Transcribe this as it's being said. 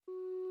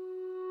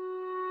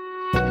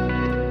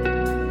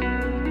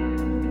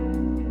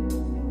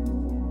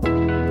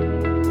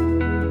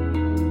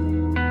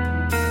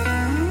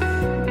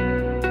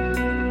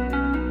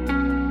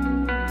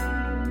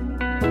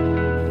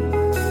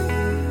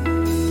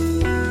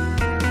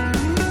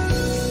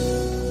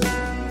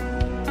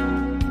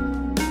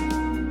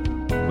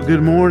Well,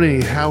 good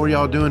morning. How are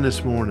y'all doing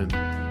this morning?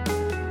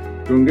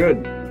 Doing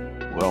good.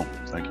 Well,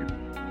 thank you.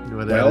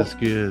 Well, that is Well,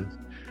 good.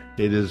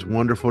 It is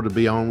wonderful to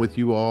be on with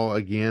you all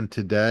again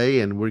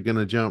today, and we're going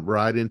to jump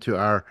right into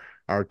our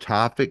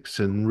topics.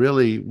 And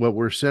really, what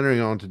we're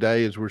centering on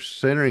today is we're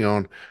centering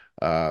on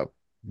uh,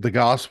 the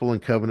gospel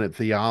and covenant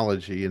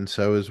theology. And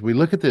so, as we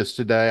look at this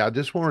today, I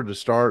just wanted to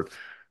start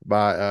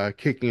by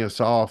kicking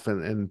us off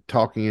and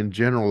talking in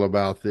general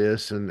about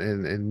this,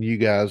 and you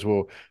guys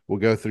will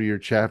go through your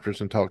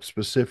chapters and talk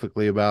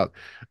specifically about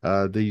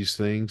these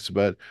things,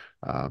 but.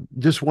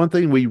 Just one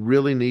thing we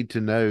really need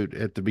to note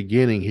at the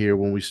beginning here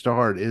when we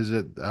start is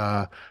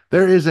that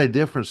there is a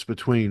difference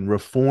between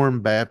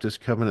Reformed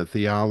Baptist covenant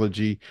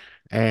theology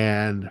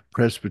and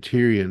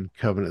Presbyterian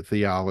covenant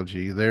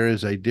theology. There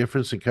is a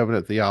difference in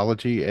covenant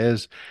theology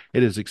as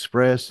it is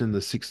expressed in the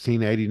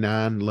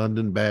 1689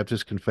 London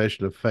Baptist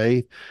Confession of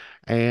Faith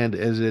and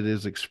as it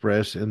is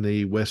expressed in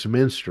the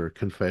Westminster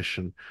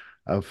Confession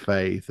of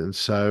Faith. And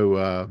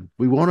so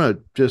we want to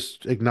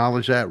just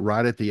acknowledge that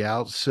right at the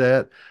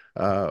outset.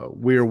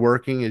 We are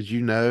working, as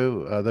you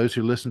know, those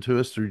who listen to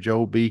us through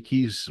Joel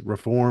Beeke's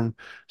Reformed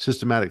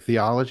Systematic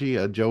Theology.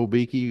 Joel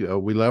Beeke,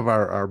 we love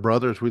our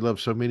brothers. We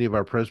love so many of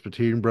our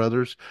Presbyterian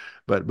brothers,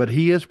 but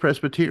he is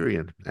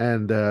Presbyterian,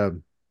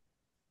 and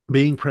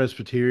being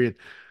Presbyterian,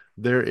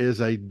 there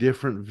is a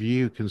different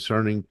view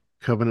concerning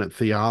covenant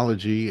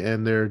theology,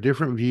 and there are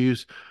different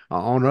views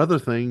on other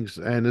things.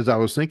 And as I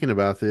was thinking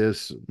about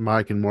this,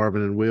 Mike and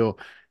Marvin and Will,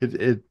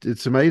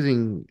 it's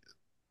amazing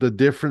the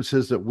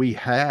differences that we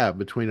have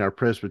between our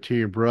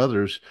Presbyterian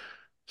brothers.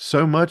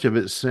 So much of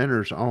it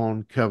centers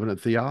on covenant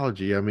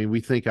theology. I mean,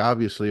 we think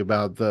obviously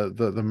about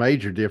the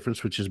major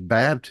difference, which is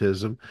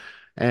baptism,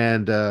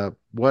 and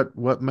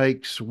what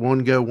makes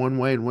one go one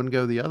way and one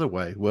go the other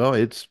way. Well,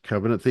 it's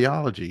covenant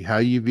theology. How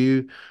you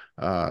view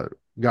uh,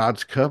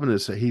 God's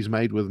covenants that He's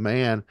made with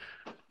man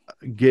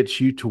gets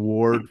you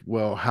toward,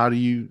 well, how do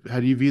you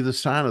view the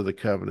sign of the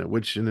covenant,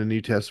 which in the New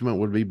Testament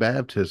would be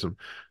baptism.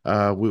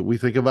 We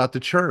think about the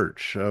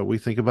church, we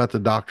think about the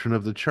doctrine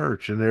of the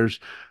church, and there's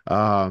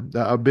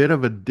a bit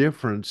of a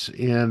difference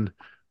in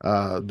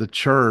the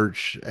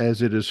church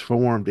as it is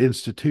formed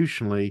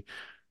institutionally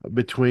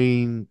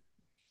between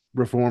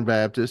Reformed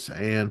Baptists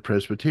and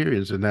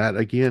Presbyterians, and that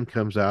again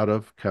comes out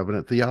of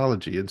covenant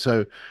theology. And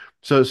so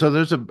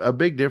there's a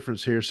big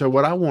difference here. So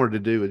what I wanted to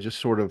do is just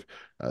sort of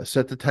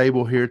set the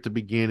table here at the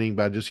beginning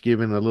by just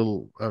giving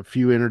a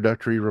few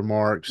introductory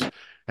remarks,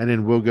 and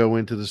then we'll go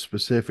into the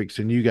specifics,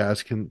 and you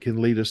guys can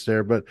lead us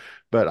there. But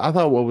I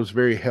thought what was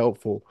very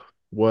helpful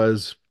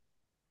was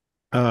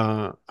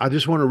I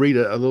just want to read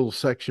a little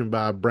section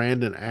by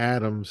Brandon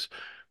Adams,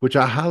 which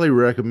I highly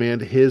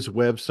recommend. His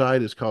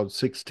website is called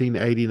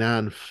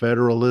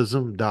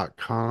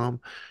 1689federalism.com.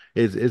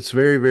 It's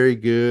very, very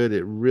good.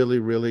 It really,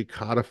 really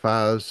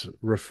codifies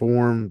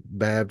Reformed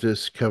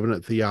Baptist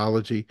covenant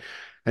theology.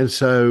 And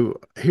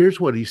so here's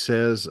what he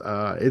says.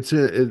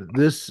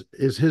 This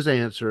is his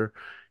answer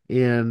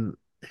in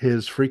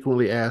his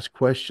frequently asked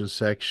questions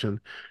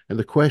section. And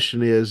the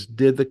question is,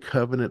 did the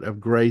covenant of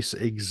grace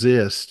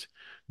exist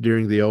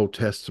during the Old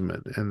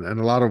Testament? And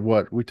a lot of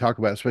what we talk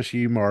about,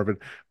 especially you, Marvin,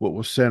 what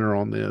will center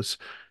on this.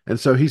 And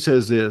so he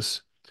says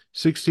this: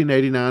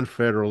 1689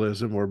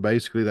 federalism, or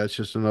basically that's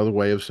just another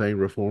way of saying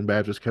Reformed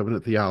Baptist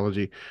covenant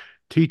theology,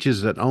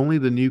 teaches that only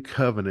the new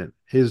covenant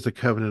is the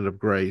covenant of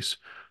grace.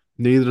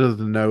 Neither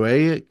the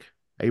Noahic,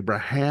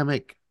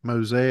 Abrahamic,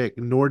 Mosaic,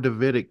 nor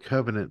Davidic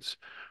covenants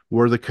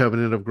were the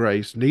covenant of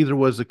grace. Neither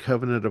was the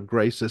covenant of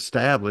grace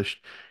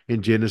established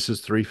in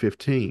Genesis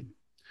 3:15.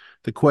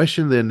 The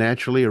question then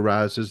naturally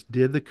arises,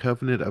 did the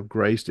covenant of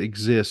grace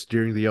exist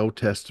during the Old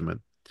Testament?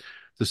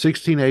 The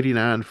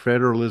 1689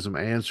 federalism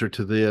answer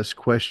to this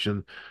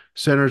question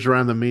centers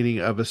around the meaning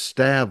of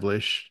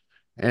established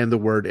and the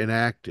word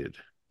enacted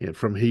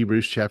from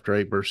Hebrews chapter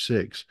 8, verse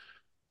 6.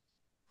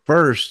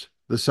 First,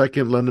 the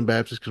Second London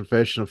Baptist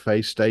Confession of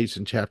Faith states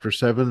in chapter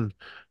 7,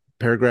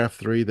 paragraph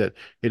 3, that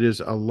it is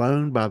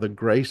alone by the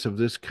grace of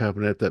this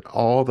covenant that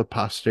all the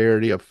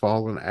posterity of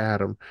fallen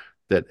Adam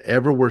that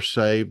ever were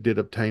saved did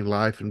obtain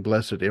life and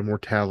blessed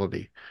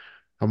immortality.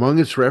 Among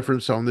its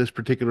reference on this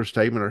particular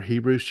statement are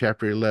Hebrews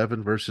chapter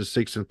 11, verses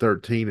 6 and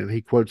 13. And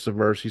he quotes the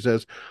verse. He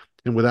says,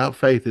 "And without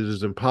faith it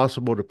is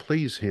impossible to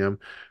please him,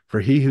 for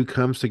he who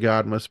comes to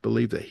God must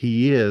believe that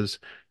he is,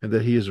 and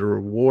that he is a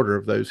rewarder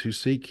of those who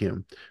seek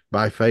him.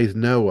 By faith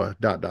Noah,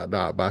 dot, dot,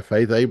 dot. By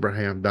faith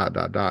Abraham, dot,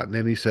 dot, dot." And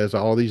then he says,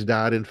 all these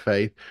died in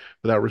faith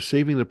without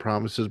receiving the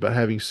promises, but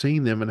having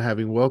seen them and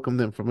having welcomed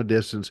them from a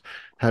distance,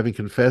 having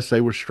confessed they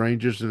were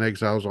strangers and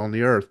exiles on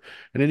the earth.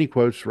 And then he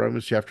quotes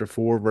Romans chapter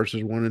 4,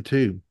 verses 1 and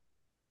 2.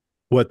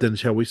 "What then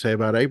shall we say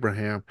about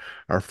Abraham,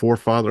 our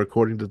forefather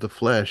according to the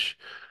flesh?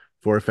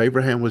 For if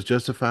Abraham was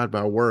justified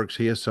by works,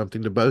 he has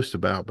something to boast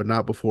about, but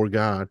not before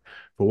God.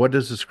 For what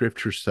does the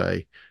scripture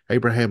say?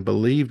 Abraham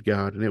believed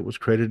God, and it was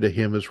credited to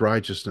him as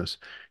righteousness."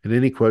 And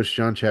then he quotes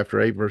John chapter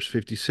 8, verse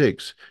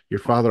 56. "Your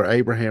father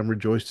Abraham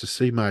rejoiced to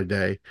see my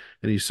day,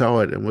 and he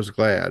saw it and was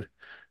glad."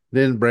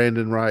 Then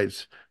Brandon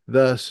writes,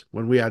 Thus,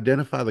 when we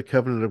identify the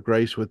covenant of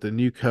grace with the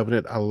new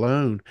covenant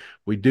alone,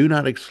 we do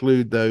not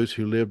exclude those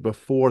who lived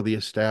before the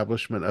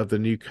establishment of the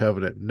new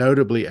covenant,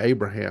 notably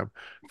Abraham,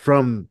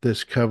 from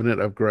this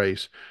covenant of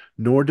grace,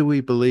 nor do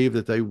we believe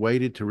that they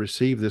waited to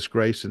receive this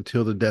grace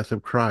until the death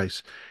of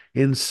Christ.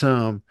 In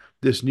sum,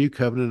 this new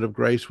covenant of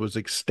grace was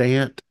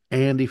extant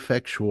and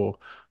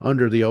effectual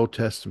under the Old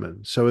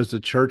Testament, so as the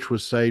church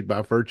was saved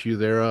by virtue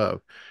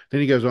thereof.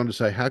 Then he goes on to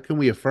say, how can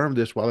we affirm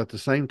this while at the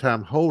same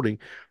time holding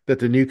that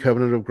the new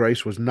covenant of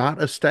grace was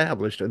not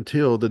established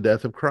until the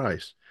death of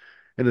Christ?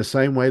 In the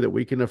same way that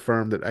we can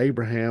affirm that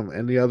Abraham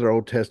and the other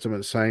Old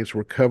Testament saints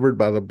were covered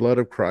by the blood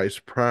of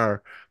Christ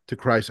prior to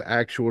Christ's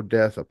actual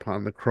death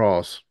upon the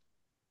cross.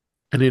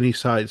 And then he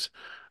cites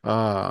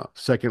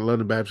Second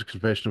London Baptist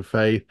Confession of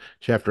Faith,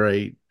 chapter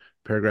 8,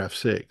 paragraph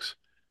 6.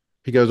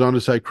 He goes on to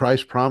say,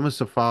 Christ promised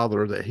the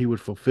Father that he would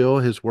fulfill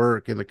his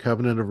work in the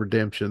covenant of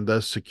redemption,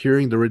 thus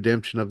securing the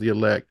redemption of the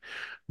elect.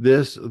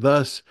 Thus,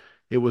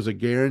 it was a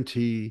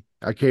guaranteed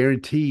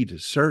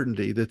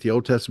certainty that the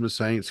Old Testament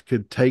saints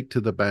could take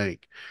to the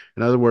bank.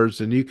 In other words,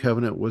 the new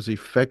covenant was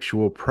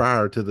effectual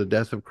prior to the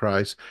death of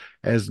Christ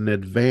as an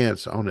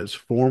advance on its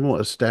formal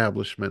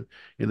establishment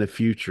in the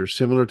future,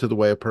 similar to the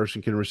way a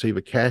person can receive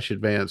a cash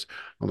advance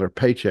on their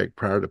paycheck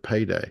prior to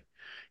payday.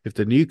 If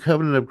the new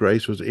covenant of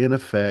grace was in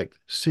effect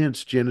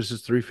since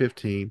Genesis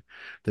 3:15,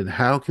 then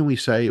how can we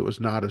say it was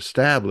not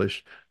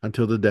established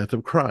until the death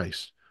of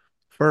Christ?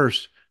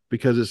 First,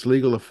 because its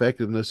legal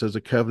effectiveness as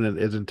a covenant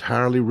is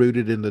entirely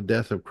rooted in the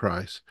death of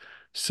Christ.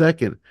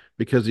 Second,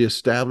 because the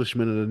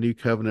establishment of the new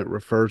covenant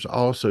refers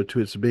also to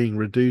its being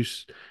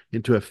reduced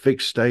into a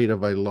fixed state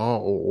of a law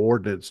or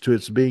ordinance, to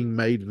its being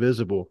made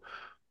visible,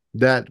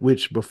 that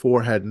which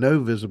before had no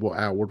visible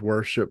outward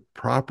worship,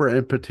 proper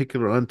and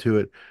particular unto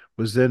it,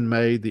 was then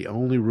made the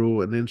only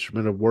rule and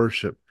instrument of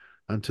worship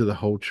unto the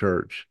whole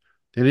church.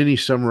 And then he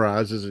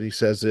summarizes and he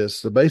says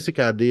this: the basic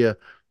idea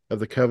of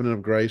the covenant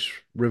of grace,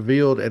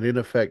 revealed and in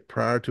effect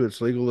prior to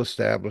its legal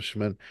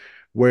establishment,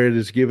 where it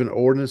is given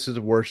ordinances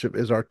of worship,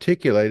 is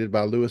articulated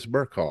by Louis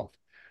Berkhoff.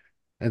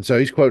 And so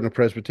he's quoting a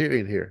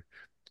Presbyterian here.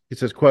 He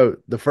says,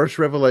 quote, the first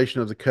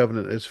revelation of the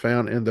covenant is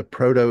found in the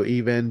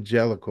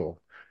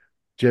proto-evangelical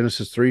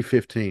Genesis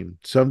 3:15.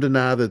 Some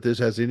deny that this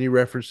has any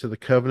reference to the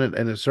covenant,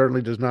 and it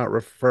certainly does not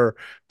refer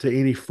to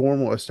any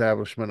formal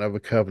establishment of a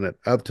covenant.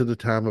 Up to the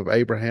time of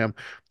Abraham,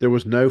 there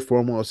was no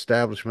formal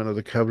establishment of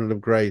the covenant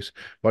of grace.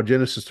 While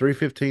Genesis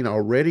 3:15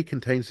 already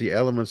contains the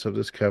elements of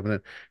this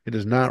covenant, it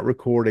does not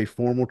record a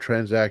formal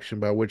transaction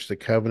by which the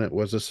covenant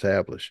was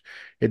established.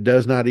 It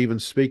does not even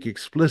speak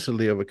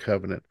explicitly of a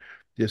covenant.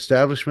 The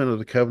establishment of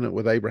the covenant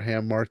with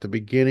Abraham marked the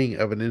beginning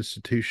of an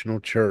institutional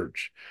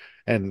church.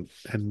 And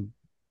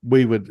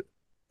we would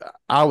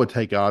I would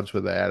take odds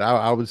with that.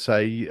 I would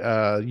say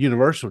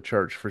universal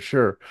church for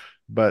sure,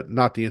 but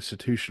not the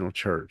institutional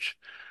church.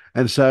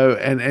 And so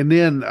and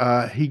then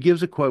he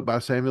gives a quote by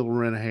Samuel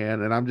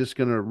Rennehan, and I'm just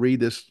going to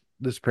read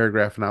this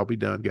paragraph and I'll be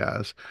done,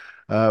 guys.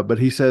 But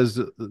he says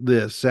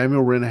this: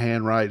 Samuel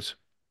Rennehan writes,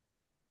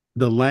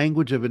 the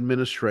language of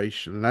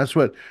administration. And that's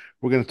what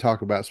we're going to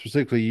talk about,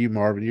 specifically you,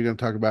 Marvin. You're going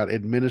to talk about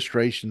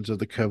administrations of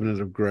the covenant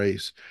of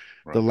grace.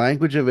 The Right.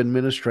 language of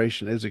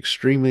administration is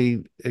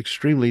extremely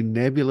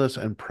nebulous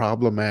and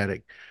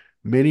problematic.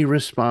 Many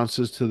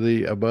responses to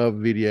the above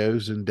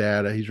videos and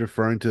data, he's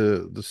referring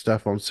to the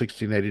stuff on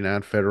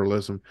 1689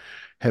 federalism,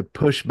 have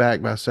pushed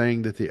back by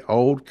saying that the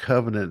old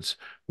covenants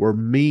were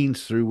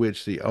means through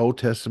which the Old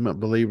Testament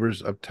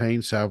believers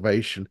obtained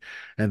salvation,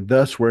 and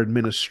thus were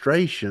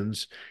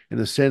administrations in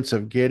the sense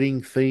of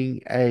getting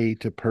thing A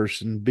to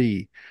person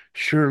B.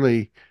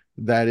 Surely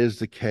that is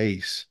the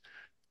case.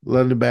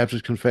 London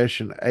Baptist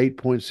Confession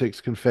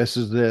 8.6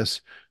 confesses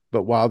this,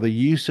 but while the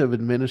use of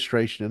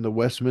administration in the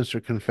Westminster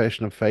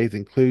Confession of Faith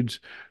includes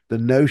the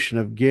notion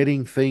of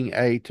getting thing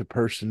A to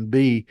person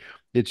B,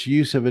 its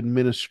use of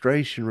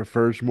administration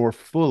refers more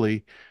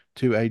fully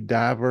to a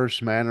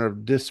diverse manner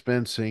of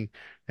dispensing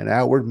and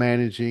outward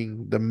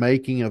managing the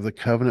making of the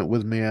covenant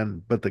with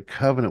men, but the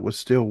covenant was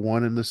still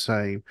one and the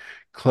same,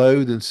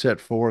 clothed and set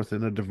forth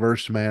in a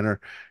diverse manner,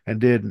 and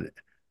did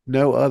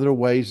no other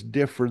ways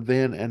differ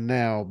then and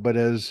now, but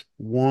as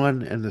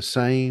one and the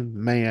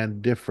same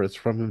man differeth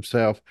from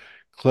himself,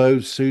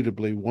 clothed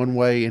suitably, one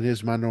way in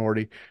his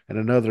minority and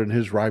another in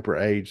his riper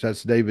age.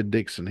 That's David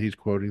Dixon he's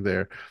quoting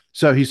there.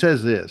 So he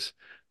says this.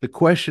 The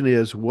question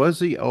is, was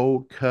the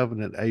old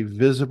covenant a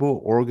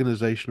visible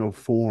organizational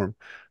form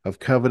of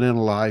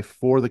covenantal life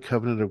for the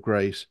covenant of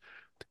grace?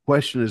 The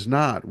question is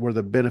not, were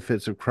the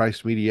benefits of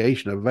Christ's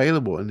mediation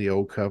available in the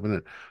old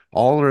covenant?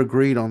 All are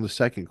agreed on the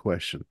second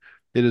question.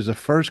 It is the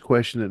first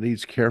question that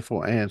needs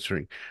careful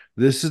answering.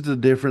 This is the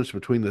difference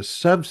between the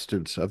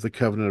substance of the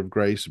covenant of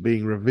grace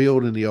being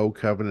revealed in the old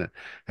covenant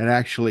and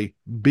actually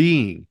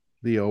being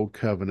the old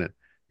covenant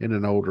in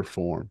an older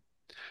form.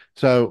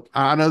 So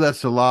I know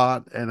that's a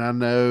lot, and I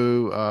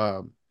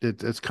know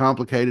it's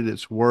complicated.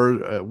 It's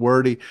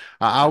wordy.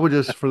 I would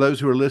just, for those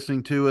who are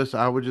listening to us,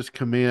 I would just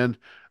commend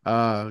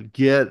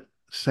get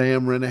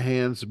Sam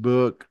Renahan's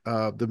book,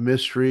 The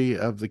Mystery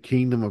of the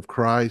Kingdom of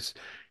Christ.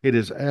 It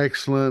is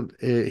excellent.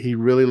 He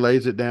really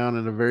lays it down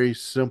in a very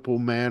simple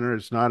manner.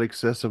 It's not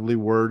excessively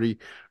wordy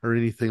or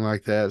anything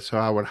like that. So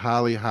I would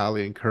highly,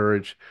 highly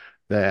encourage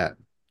that.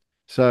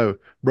 So,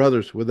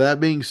 brothers, with that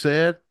being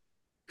said,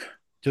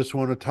 just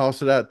want to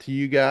toss it out to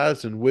you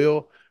guys. And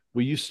will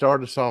you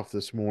start us off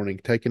this morning,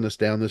 taking us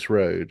down this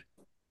road?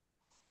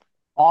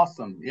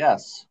 Awesome.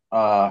 Yes.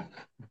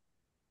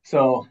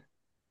 So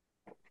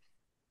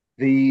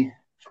the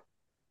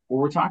what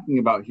we're talking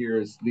about here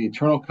is the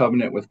eternal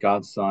covenant with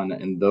God's Son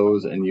and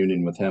those in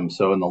union with Him.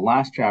 So in the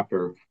last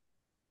chapter,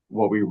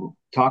 what we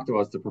talked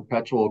about is the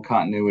perpetual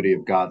continuity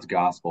of God's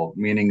gospel,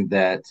 meaning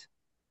that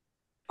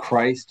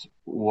Christ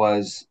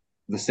was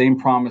the same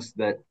promise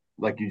that,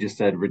 like you just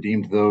said,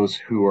 redeemed those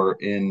who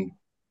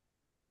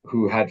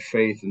had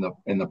faith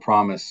in the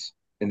promise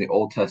in the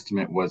Old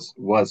Testament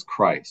was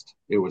Christ.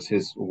 It was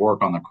His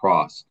work on the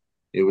cross.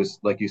 It was,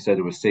 like you said,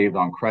 it was saved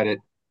on credit.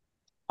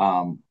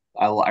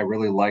 I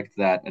really liked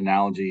that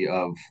analogy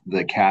of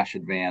the cash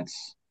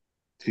advance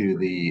to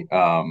the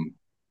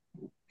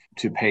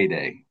to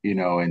payday,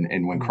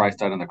 and when Mm. Christ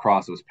died on the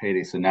cross, it was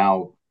payday. So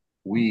now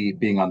we,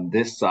 being on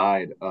this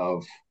side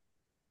of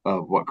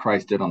what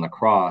Christ did on the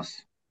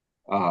cross,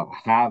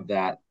 have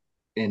that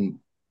in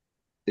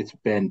it's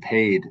been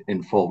paid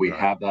in full. We Right.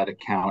 have that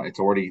account. It's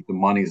already the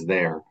money's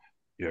there.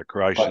 Yeah,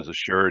 Christ But is a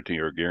surety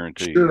or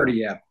guarantee. Yeah. Surety,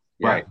 yeah.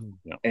 Yeah. right.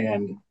 Yeah.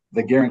 And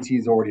the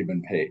guarantee's already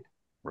been paid.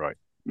 Right.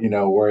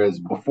 Whereas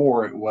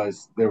before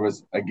there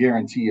was a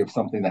guarantee of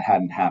something that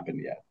hadn't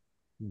happened yet.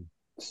 Mm.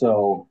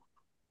 So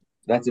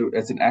that's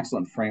an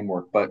excellent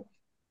framework. But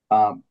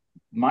um,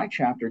 my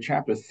chapter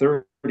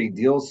 30,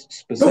 deals No,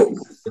 specifically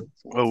with,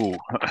 Oh,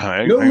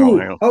 hang on, no.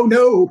 hang on. Oh,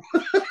 no.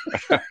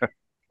 wait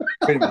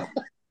a minute, I'm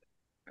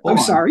hold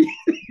on, sorry.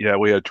 Yeah,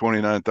 we had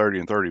 29, 30,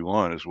 and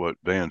 31 is what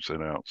Van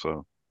sent out.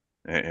 So,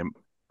 and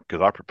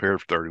because I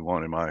prepared for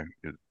 31 in my,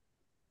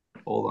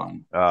 hold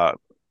on. uh,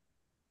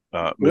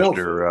 Well,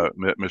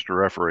 Mr.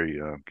 Referee,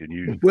 can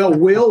you?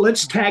 Will,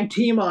 let's tag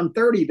team on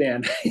 30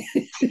 then.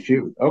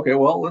 Shoot. Okay,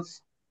 well,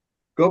 let's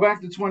go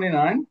back to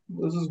 29.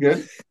 This is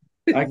good.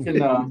 I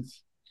can uh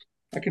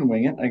I can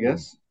wing it, I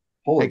guess.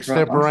 Holy crap, I'm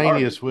sorry.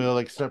 Extemporaneous, Will,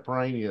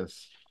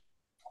 extemporaneous.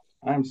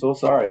 I'm so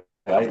sorry.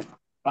 I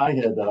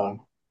had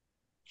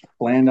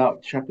planned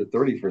out chapter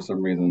 30 for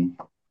some reason.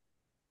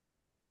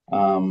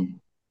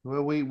 Um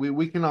Well,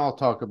 we can all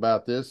talk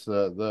about this,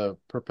 the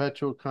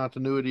perpetual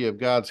continuity of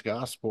God's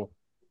gospel.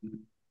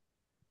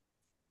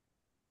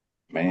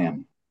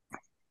 Man.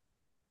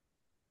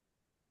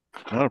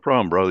 Not a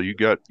problem, brother. You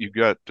got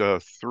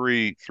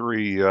three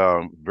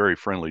very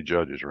friendly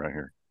judges right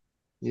here.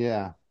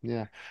 Yeah,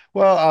 yeah.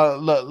 Well,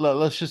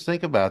 let's just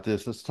think about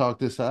this. Let's talk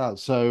this out.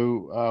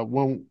 So,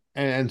 when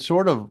and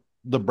sort of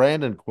the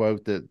Brandon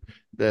quote that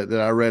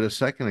I read a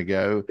second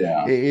ago,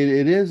 Yeah.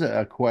 it is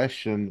a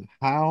question.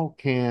 How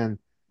can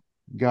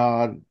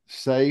God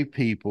save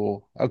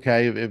people?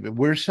 Okay, if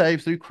we're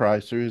saved through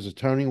Christ, through his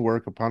atoning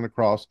work upon the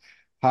cross,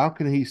 how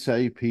can he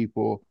save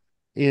people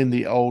in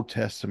the Old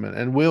Testament?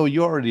 And Will,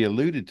 you already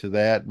alluded to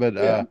that,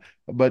 Yeah.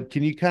 but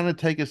can you kind of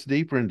take us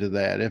deeper into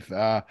that? If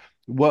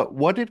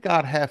what did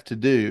God have to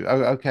do?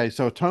 Okay,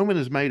 so atonement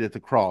is made at the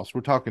cross.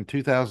 We're talking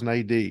 2000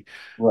 AD.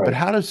 But Right.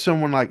 how does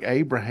someone like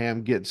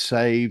Abraham get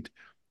saved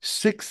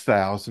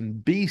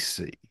 6000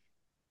 BC?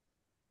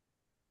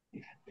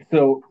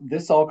 So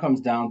this all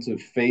comes down to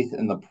faith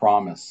in the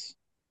promise,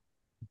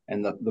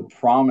 and the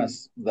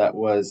promise that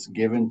was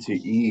given to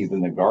Eve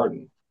in the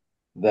garden,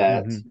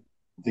 that Hmm.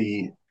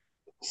 the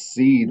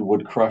seed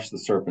would crush the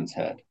serpent's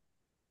head.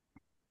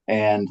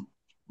 And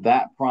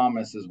that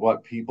promise is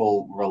what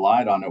people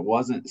relied on. It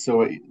wasn't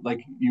so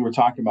like you were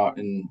talking about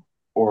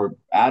or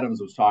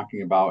Adams was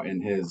talking about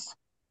in his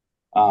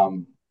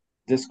um,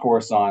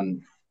 discourse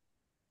on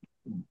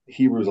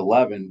Hebrews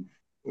 11.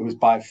 It was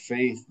by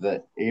faith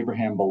that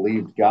Abraham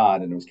believed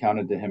God and it was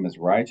counted to him as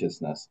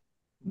righteousness.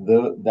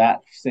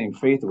 That same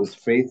faith, it was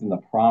faith in the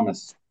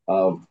promise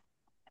of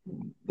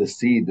the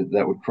seed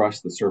that would crush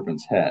the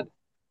serpent's head.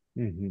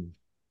 Hmm.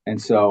 And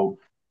so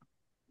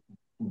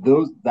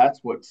that's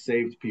what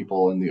saved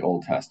people in the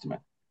Old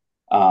Testament.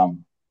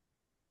 Um,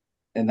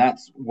 and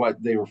that's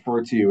what they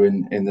refer to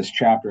in this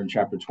chapter, in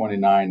chapter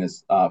 29,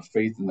 as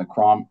faith in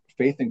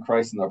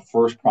Christ and the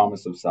first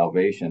promise of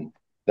salvation.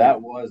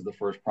 That was the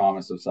first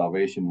promise of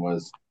salvation,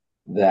 was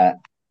that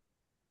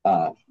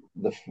uh,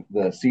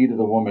 the seed of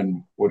the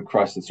woman would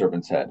crush the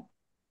serpent's head.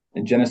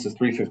 In Genesis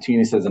 3:15,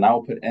 he says, "And I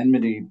will put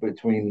enmity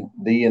between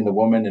thee and the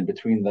woman, and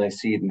between thy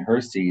seed and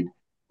her seed.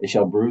 It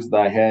shall bruise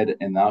thy head,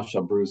 and thou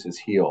shalt bruise his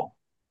heel."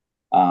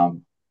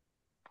 Um,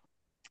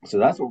 so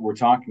that's what we're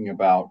talking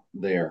about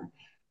there.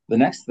 The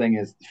next thing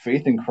is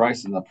faith in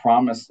Christ and the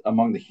promise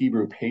among the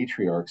Hebrew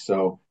patriarchs.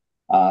 So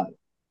uh,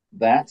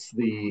 that's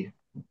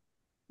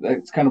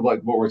that's kind of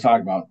like what we're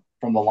talking about,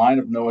 from the line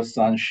of Noah's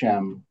son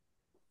Shem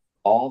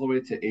all the way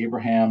to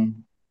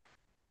Abraham,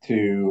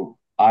 to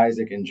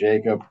Isaac and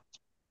Jacob.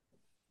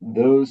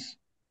 Those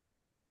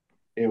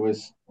it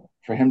was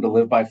for him to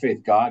live by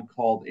faith. God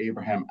called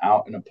Abraham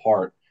out and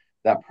apart,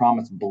 that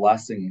promised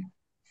blessing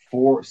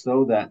for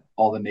so that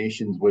all the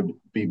nations would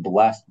be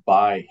blessed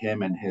by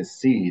him and his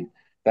seed.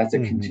 That's a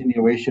Hmm.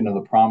 continuation of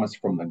the promise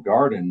from the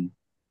garden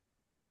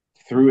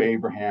through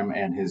Abraham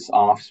and his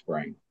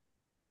offspring.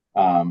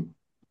 Um,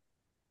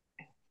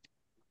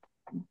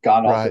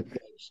 God also Right.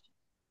 pledged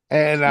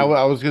And to.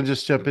 I was going to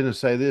just jump in and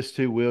say this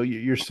too, Will.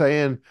 You're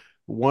saying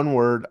one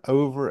word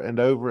over and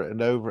over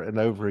and over and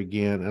over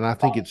again, and I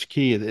think it's Promise.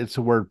 key. It's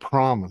the word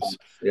promise,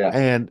 Yes.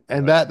 and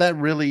Right. that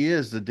really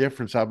is the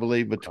difference, I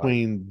believe, Right.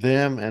 between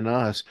them and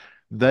us.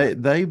 Right.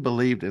 They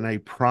believed in a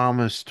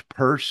promised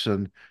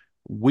person.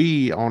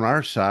 We on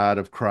our side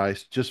of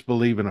Christ just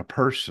believe in a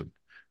person Right.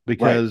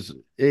 because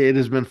it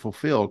has been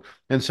fulfilled.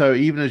 And so,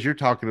 even as you're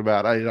talking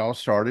about, it all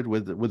started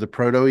with the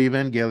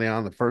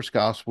proto-evangelion, the first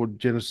gospel,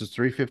 Genesis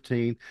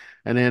 3:15,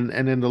 and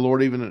then the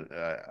Lord even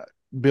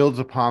builds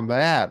upon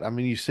that. I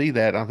mean, you see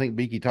that. I think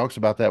Beeke talks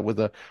about that with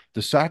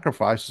the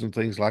sacrifices and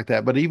things like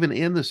that. But even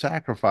in the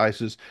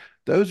sacrifices,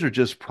 those are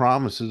just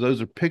promises.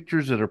 Those are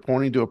pictures that are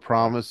pointing to a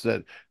promise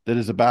that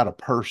is about a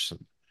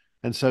person.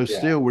 And so Yeah.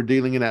 still we're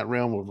dealing in that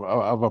realm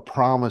of a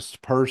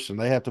promised person.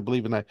 They have to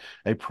believe in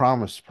a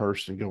promised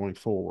person going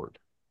forward.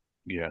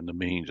 Yeah, and the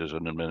means is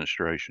an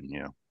administration.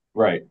 Yeah.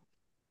 Right.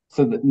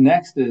 So the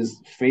next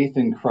is faith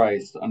in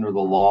Christ under the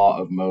law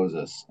of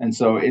Moses. And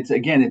so it's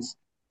again, it's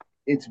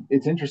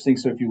interesting.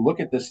 So if you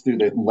look at this through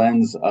the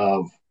lens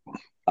of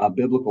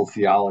biblical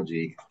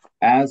theology,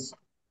 as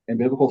and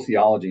biblical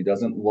theology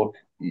doesn't look,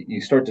 you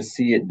start to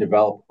see it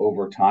develop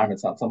over time.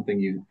 It's not something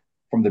you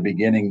from the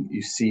beginning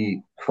you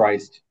see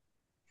Christ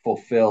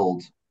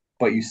fulfilled,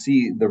 but you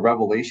see the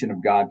revelation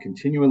of God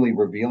continually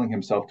revealing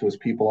himself to his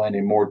people in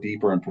a more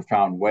deeper and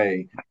profound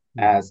way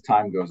as Mhm.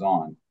 time goes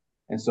on.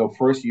 And so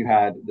first you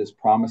had this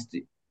promise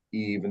to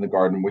Eve in the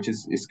garden, which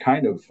is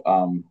kind of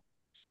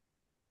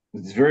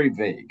it's very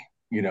vague.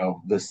 You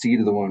know, the seed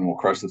of the woman will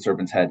crush the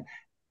serpent's head.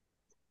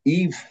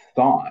 Eve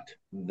thought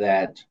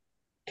that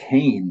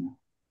Cain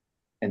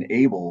and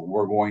Abel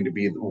were going to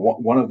be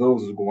one of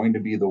those is going to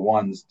be the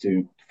ones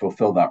to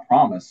fulfill that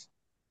promise,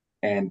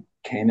 and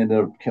Cain ended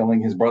up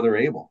killing his brother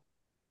Abel.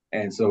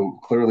 And so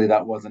clearly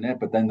that wasn't it.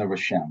 But then there was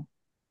Shem,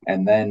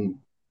 and then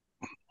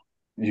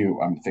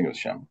I'm thinking it was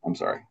Shem. I'm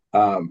sorry,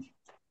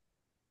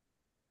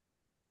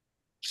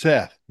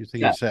 Seth, you're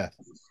thinking of Seth. Seth.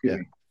 Excuse Yeah.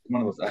 me,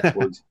 one of those X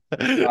words.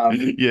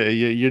 Yeah,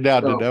 you're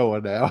down to So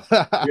Noah now.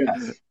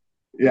 yes,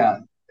 yeah,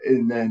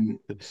 and then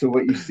so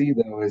what you see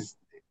though is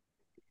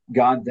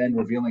God then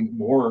revealing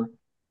more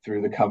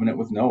through the covenant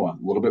with Noah,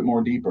 a little bit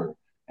more deeper,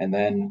 and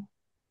then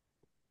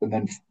and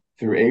then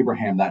through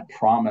Abraham that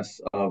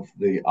promise of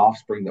the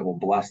offspring that will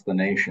bless the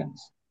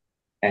nations.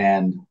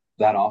 And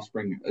that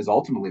offspring is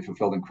ultimately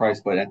fulfilled in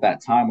Christ. But at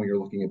that time, when you're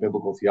looking at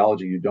biblical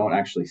theology, you don't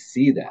actually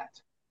see that.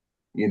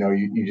 You know,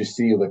 you just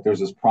see like there's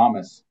this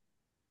promise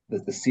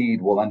that the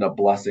seed will end up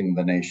blessing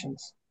the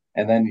nations.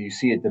 And then you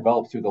see it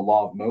develop through the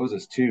law of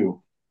Moses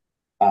too.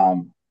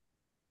 Um,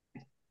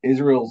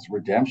 Israel's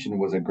redemption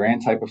was a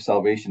grand type of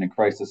salvation in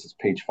Christ. This is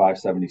page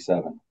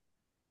 577.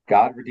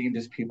 God redeemed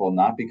his people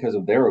not because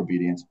of their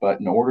obedience, but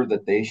in order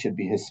that they should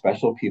be his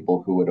special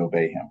people who would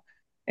obey him.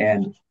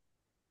 And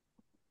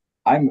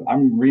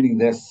I'm reading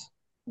this,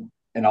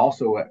 and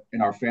also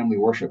in our family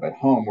worship at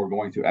home, we're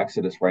going through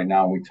Exodus right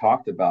now. And we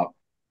talked about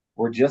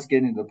we're just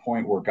getting to the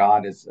point where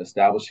God is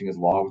establishing his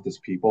law with his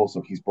people.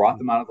 So he's brought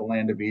them out of the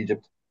land of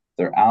Egypt.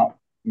 They're at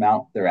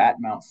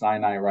Mount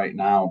Sinai right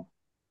now,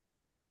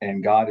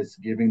 and God is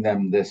giving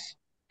them this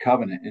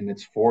covenant, and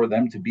it's for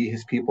them to be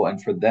his people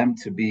and for them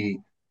to be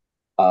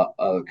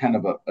a kind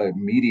of a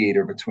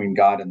mediator between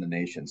God and the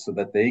nations, so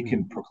that they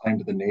can Mhm. proclaim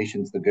to the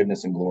nations the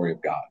goodness and glory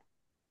of God.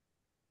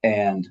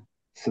 And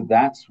so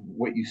that's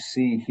what you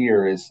see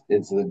here is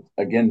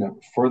again the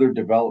further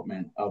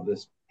development of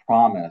this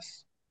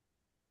promise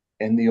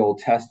in the Old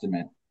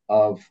Testament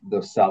of the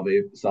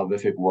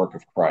salvific work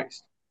of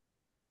Christ,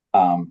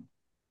 um,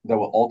 that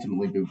will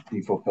ultimately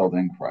be fulfilled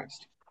in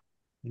Christ.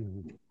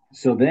 Mhm.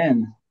 So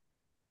then,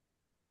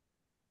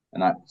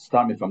 and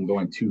stop me if I'm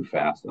going too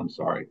fast. I'm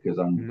sorry because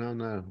I'm No,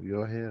 no,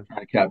 go ahead.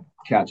 trying to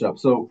catch up.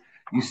 So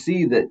you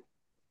see that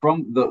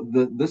from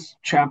the this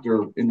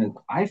chapter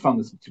I found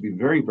this to be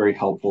very very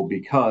helpful,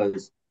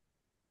 because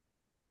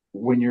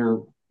when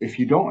you're if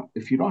you don't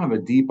have a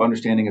deep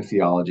understanding of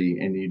theology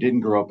and you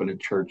didn't grow up in a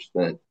church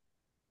that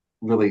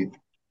really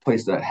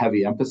placed a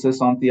heavy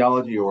emphasis on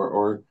theology,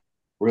 or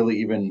really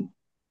even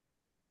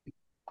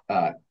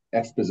uh,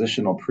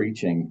 expositional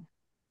preaching,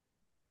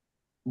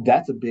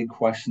 that's a big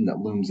question that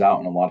looms out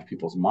in a lot of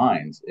people's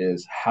minds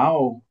is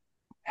how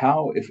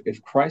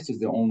if Christ is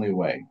the only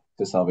way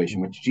to salvation,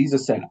 Mhm. which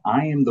Jesus said,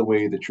 I am the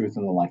way, the truth,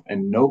 and the life,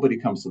 and nobody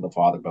comes to the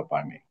Father but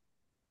by me.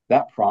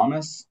 That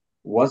promise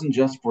wasn't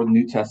just for the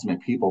New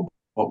Testament people,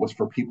 but was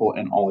for people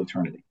in all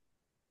eternity.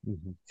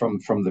 Mhm.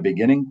 From the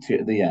beginning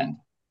to the end,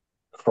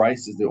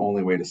 Christ is the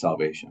only way to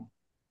salvation.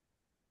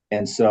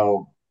 And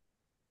so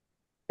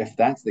if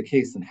that's the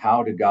case, then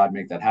how did God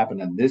make that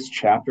happen? And this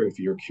chapter, if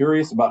you're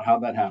curious about how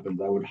that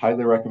happens, I would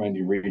highly recommend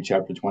you read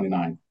chapter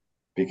 29,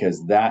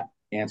 because that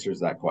answers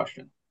that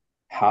question.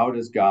 How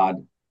did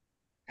God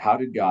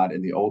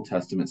in the Old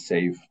Testament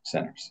save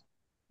sinners?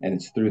 And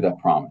it's through that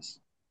promise.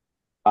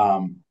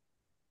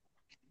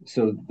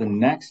 So the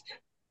next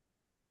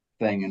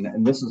thing,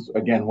 and this is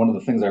again one of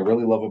the things I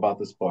really love about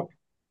this book,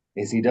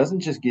 is he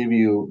doesn't just give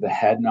you the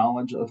head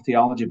knowledge of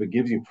theology, but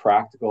gives you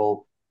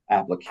practical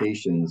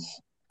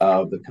applications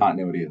of the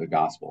continuity of the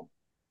gospel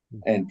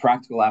and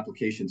practical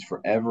applications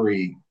for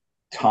every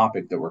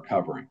topic that we're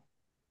covering.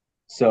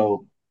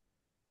 So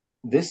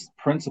this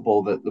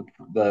principle, that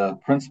the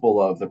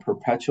principle of the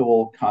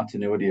perpetual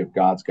continuity of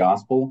God's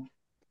gospel,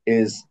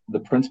 is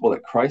the principle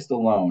that Christ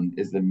alone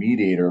is the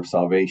mediator of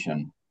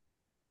salvation.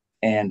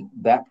 And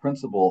that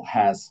principle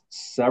has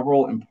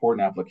several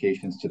important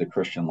applications to the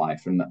Christian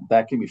life. And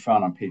that can be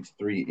found on page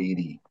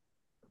 380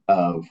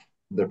 of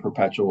the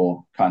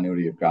perpetual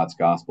continuity of God's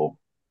gospel.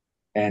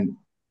 And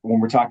when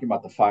we're talking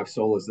about the five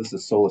solas, this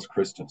is solus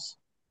Christus.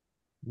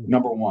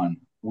 Number one,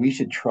 we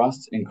should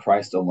trust in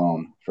Christ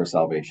alone for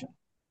salvation.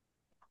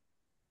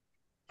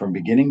 From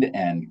beginning to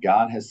end,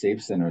 God has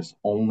saved sinners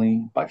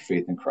only by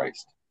faith in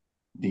Christ.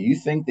 Do you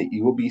think that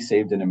you will be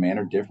saved in a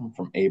manner different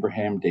from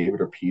Abraham, David,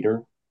 or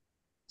Peter?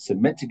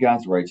 Submit to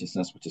God's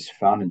righteousness, which is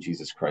found in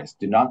Jesus Christ.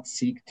 Do not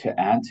seek to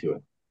add to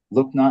it.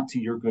 Look not to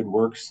your good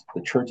works,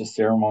 the church's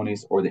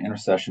ceremonies, or the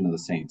intercession of the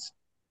saints.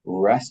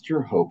 Rest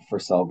your hope for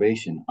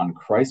salvation on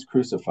Christ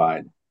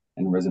crucified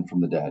and risen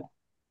from the dead.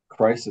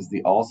 Christ is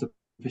the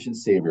all-sufficient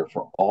Savior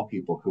for all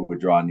people who would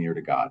draw near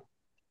to God.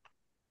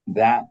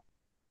 That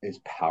is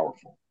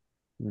powerful.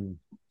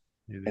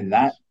 And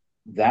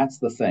that's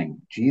the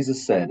thing.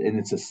 Jesus said, and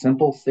it's a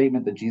simple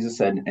statement that Jesus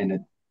said,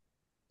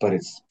 but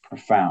it's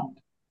profound.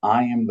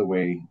 I am the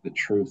way, the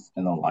truth,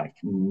 and the life.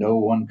 No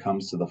one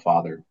comes to the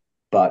Father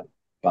but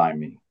by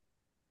me.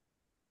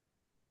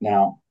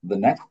 Now, the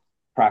next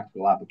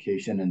practical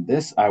application, and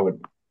this I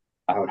would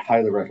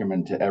highly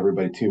recommend to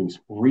everybody too, is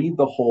read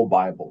the whole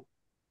Bible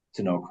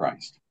to know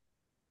Christ.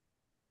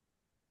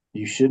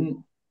 You shouldn't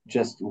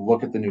just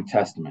look at the New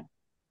Testament,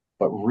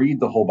 but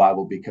read the whole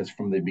Bible, because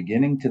from the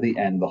beginning to the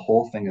end, the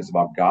whole thing is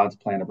about God's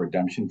plan of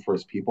redemption for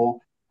his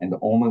people. And the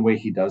only way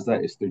he does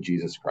that is through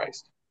Jesus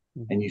Christ.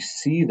 And you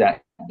see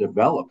that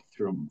develop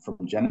from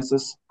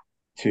Genesis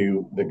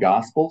to the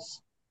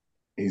Gospels.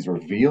 He's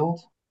revealed,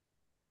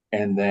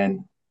 and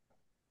then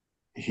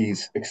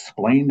he's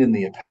explained in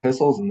the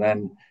epistles, and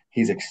then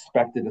he's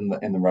expected in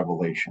the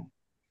Revelation.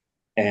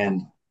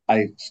 And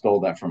I stole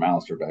that from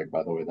Alistair Begg,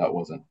 by the way. That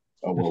wasn't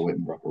a Will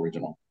Wittenbrook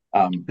original.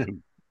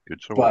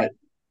 Good source. But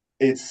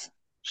it's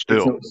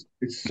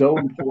so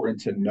important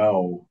to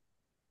know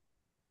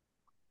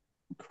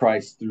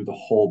Christ through the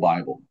whole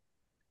Bible,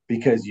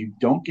 because you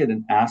don't get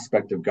an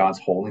aspect of God's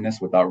holiness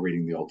without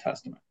reading the Old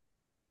Testament.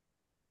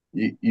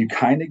 You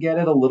kind of get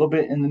it a little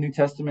bit in the New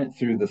Testament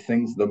through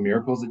the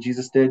miracles that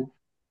Jesus did,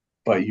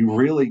 but you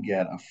really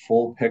get a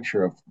full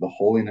picture of the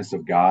holiness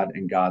of God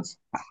and God's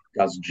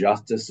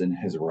justice and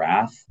his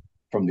wrath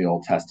from the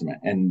Old Testament.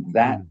 And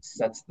that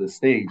sets the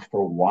stage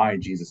for why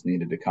Jesus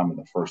needed to come in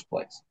the first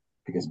place,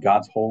 because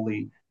God's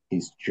holy,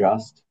 he's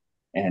just,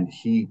 and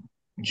he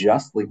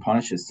justly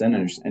punishes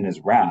sinners in his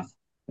wrath.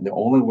 And the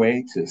only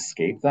way to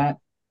escape that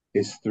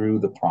is through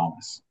the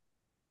promise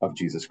of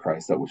Jesus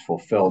Christ that was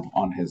fulfilled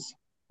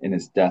in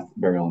his death,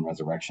 burial, and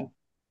resurrection.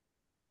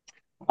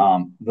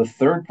 The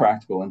third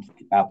practical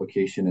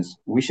application is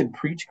we should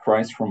preach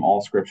Christ from all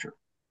Scripture.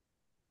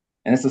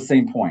 And it's the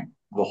same point.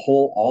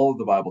 All of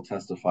the Bible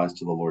testifies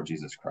to the Lord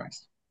Jesus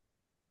Christ.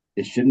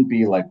 It shouldn't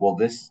be like, well,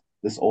 this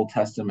Old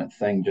Testament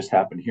thing just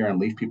happened here and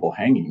leave people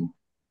hanging.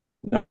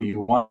 No,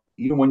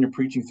 even when you're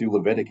preaching through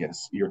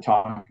Leviticus, you're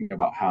talking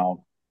about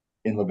how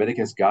in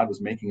Leviticus, God was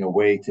making a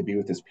way to be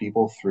with his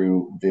people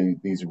through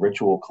these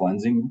ritual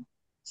cleansing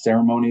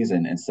ceremonies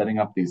and setting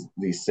up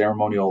these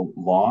ceremonial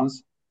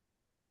laws.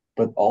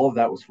 But all of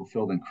that was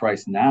fulfilled in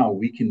Christ. Now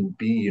we can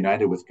be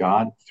united with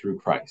God through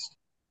Christ.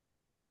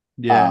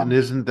 Yeah, and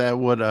isn't that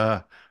what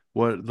the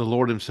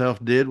Lord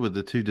himself did with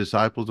the two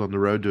disciples on the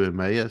road to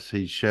Emmaus?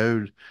 He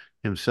showed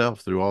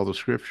himself through all the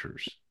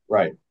scriptures.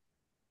 Right.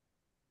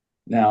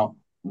 Now,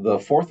 the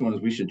fourth one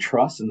is we should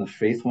trust in the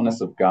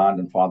faithfulness of God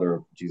and Father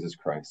of Jesus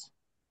Christ.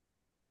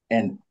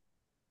 And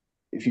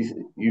if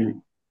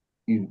you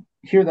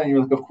hear that, and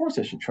you're like, of course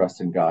I should trust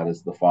in God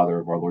as the Father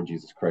of our Lord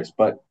Jesus Christ.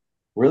 But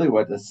really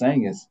what that's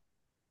saying is,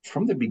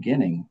 from the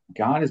beginning,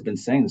 God has been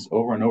saying this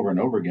over and over and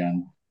over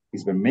again.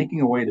 He's been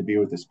making a way to be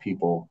with his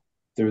people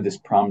through this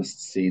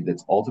promised seed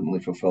that's ultimately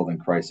fulfilled in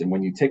Christ. And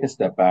when you take a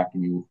step back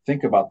and you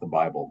think about the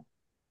Bible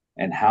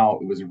and how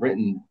it was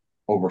written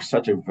over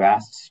such a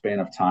vast span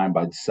of time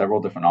by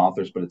several different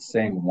authors, but it's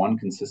saying one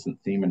consistent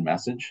theme and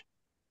message,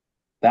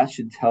 that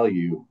should tell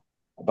you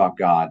about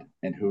God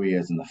and who he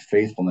is and the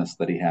faithfulness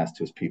that he has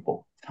to his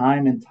people.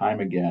 Time and time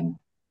again,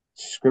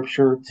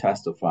 Scripture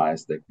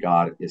testifies that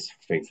God is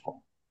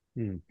faithful.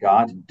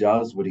 God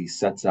does what he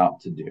sets out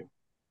to do.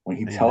 When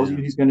he tells you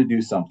he's going to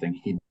do something,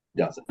 he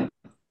does it.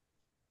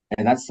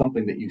 And that's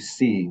something that you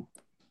see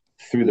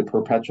through the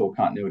perpetual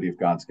continuity of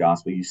God's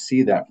gospel. You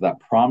see that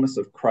promise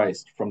of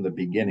Christ from the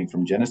beginning,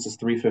 from Genesis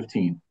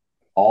 3:15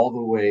 all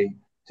the way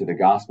to the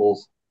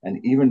Gospels,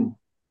 and even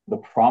the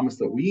promise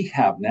that we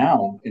have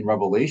now in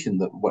Revelation,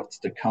 that what's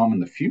to come in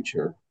the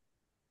future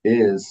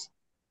is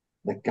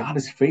that God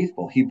is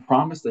faithful. He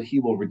promised that he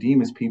will redeem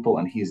his people,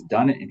 and he's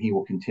done it, and he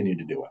will continue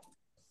to do it.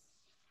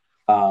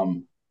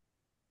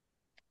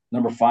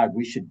 Number 5,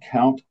 we should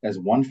count as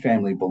one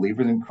family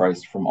believers in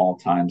Christ from all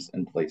times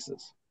and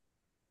places.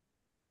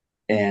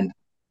 And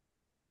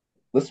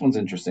this one's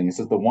interesting. It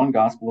says the one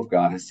gospel of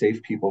God has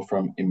saved people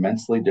from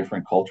immensely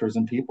different cultures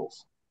and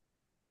peoples.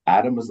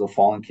 Adam was the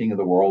fallen king of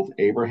the world.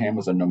 Abraham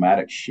was a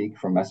nomadic sheik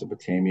from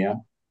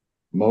Mesopotamia.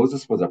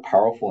 Moses was a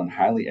powerful and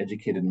highly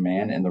educated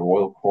man in the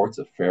royal courts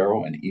of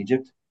Pharaoh in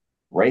Egypt.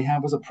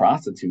 Rahab was a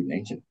prostitute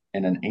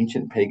in an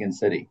ancient pagan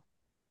city.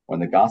 When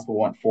the gospel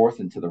went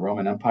forth into the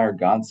Roman Empire,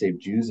 God saved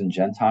Jews and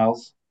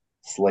Gentiles,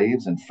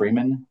 slaves and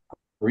freemen,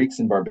 Greeks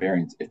and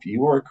barbarians. If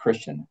you are a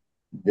Christian,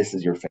 this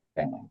is your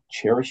family.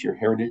 Cherish your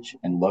heritage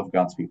and love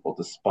God's people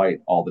despite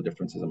all the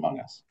differences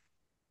among us.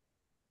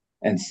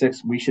 And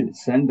 6, we should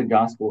send the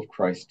gospel of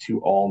Christ to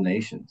all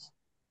nations.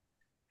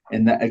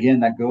 And that, again,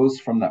 that goes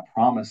from that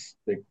promise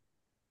that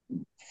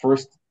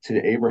first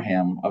to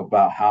Abraham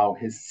about how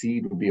his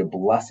seed would be a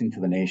blessing to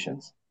the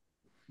nations.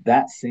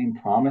 That same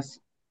promise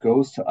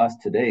goes to us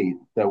today,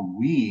 that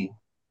we,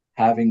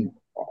 having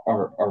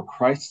our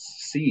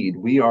Christ's seed,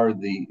 we are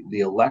the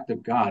elect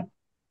of God.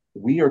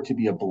 We are to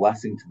be a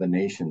blessing to the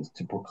nations,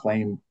 to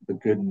proclaim the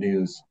good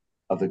news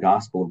of the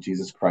gospel of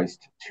Jesus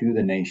Christ to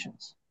the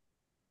nations.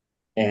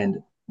 And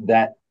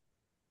that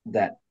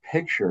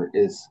picture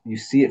is, you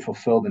see it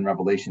fulfilled in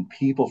Revelation.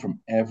 People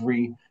from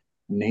every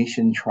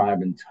nation,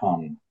 tribe, and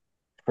tongue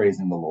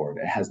praising the Lord.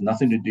 It has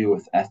nothing to do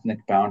with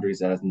ethnic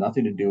boundaries. It has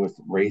nothing to do with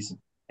race.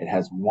 It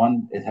has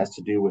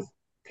to do with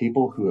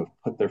people who have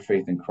put their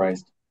faith in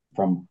Christ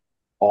from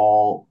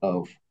all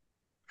of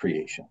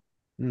creation.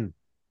 Mm.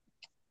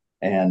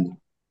 And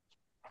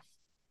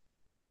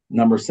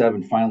number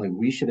 7, finally,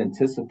 we should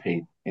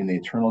anticipate in the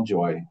eternal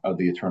joy of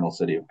the eternal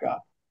city of God.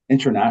 The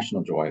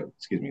international joy of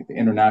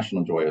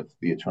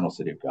the eternal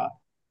city of God.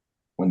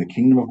 When the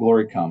kingdom of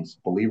glory comes,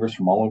 believers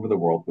from all over the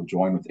world will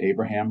join with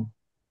Abraham,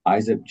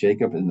 Isaac,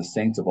 Jacob, and the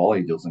saints of all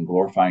ages in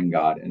glorifying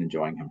God and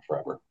enjoying him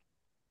forever.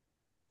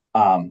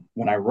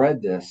 When I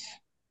read this,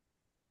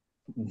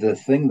 the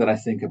thing that I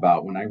think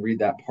about when I read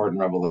that part in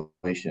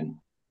Revelation,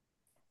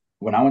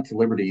 when I went to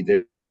Liberty,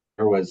 there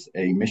was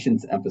a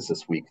missions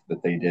emphasis week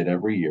that they did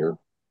every year.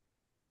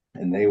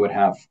 And they would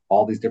have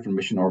all these different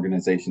mission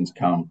organizations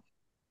come.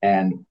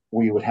 And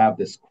we would have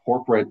this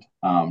corporate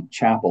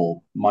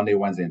chapel Monday,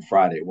 Wednesday, and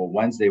Friday. Well,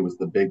 Wednesday was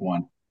the big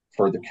one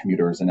for the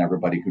commuters and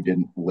everybody who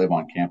didn't live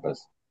on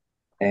campus.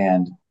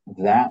 And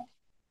that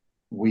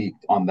week,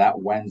 on that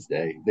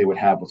Wednesday, they would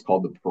have what's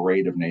called the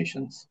Parade of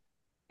Nations.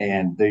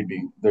 And there'd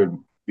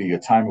be a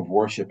time of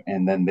worship,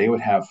 and then they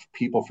would have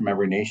people from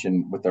every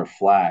nation with their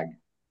flag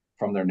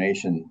from their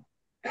nation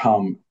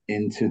come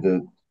into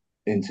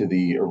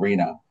the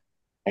arena.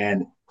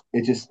 And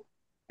it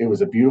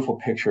was a beautiful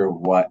picture of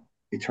what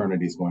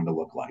eternity is going to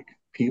look like.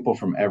 People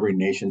from every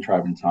nation,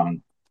 tribe, and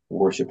tongue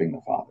worshiping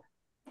the Father.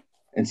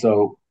 And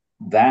so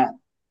that,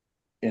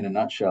 in a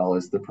nutshell,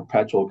 is the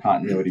perpetual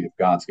continuity of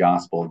God's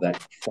gospel,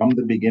 that from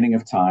the beginning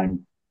of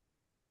time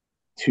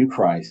to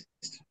Christ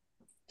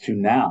to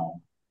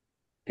now,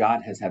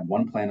 God has had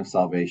one plan of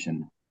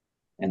salvation,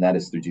 and that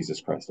is through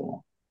Jesus Christ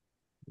alone.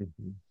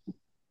 Mm-hmm.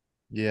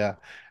 Yeah,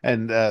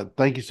 and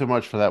thank you so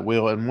much for that,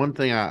 Will. And one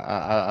thing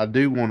I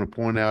do want to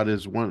point out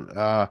is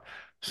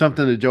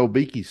something that Joel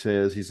Beeke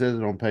says. He says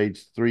it on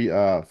page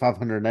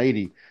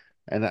 580,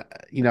 and I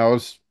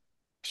was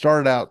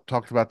started out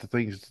talking about the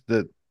things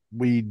that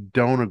we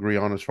don't agree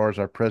on as far as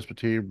our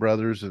Presbyterian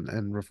brothers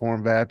and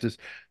Reformed Baptists,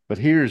 but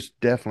here's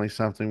definitely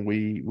something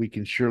we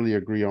can surely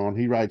agree on.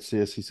 He writes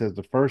this. He says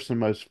the first and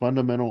most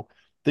fundamental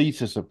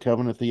thesis of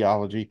covenant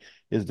theology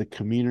is the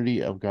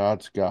community of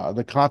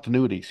the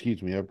continuity,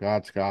 excuse me, of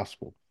God's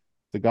gospel.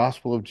 The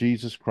gospel of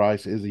Jesus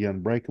Christ is the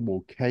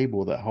unbreakable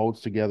cable that holds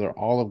together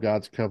all of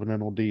God's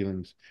covenantal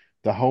dealings.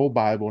 The whole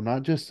Bible,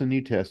 not just the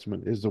New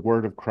Testament, is the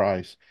word of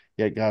Christ,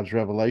 yet God's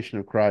revelation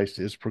of Christ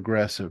is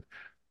progressive.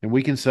 And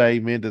we can say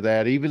amen to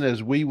that, even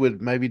as we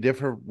would maybe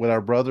differ with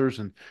our brothers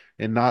and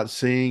not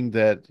seeing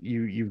that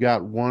you've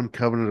got one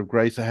covenant of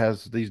grace that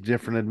has these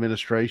different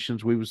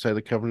administrations. We would say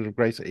the covenant of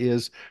grace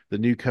is the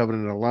new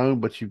covenant alone,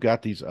 but you've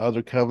got these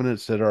other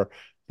covenants that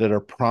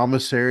are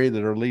promissory,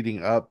 that are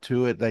leading up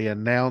to it. They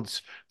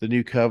announce the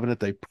new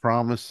covenant, they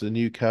promise the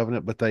new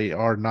covenant, but they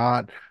are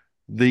not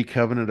the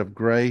covenant of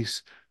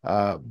grace.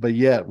 But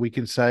yet we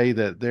can say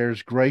that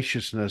there's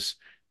graciousness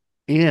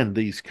in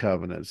these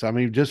covenants. I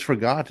mean, just for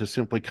God to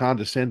simply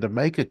condescend to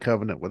make a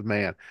covenant with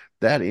man,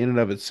 that in and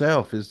of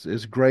itself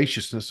is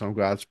graciousness on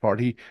God's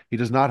part. He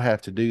does not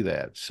have to do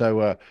that.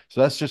 So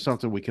that's just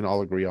something we can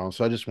all agree on.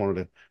 So I just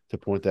wanted to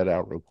point that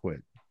out real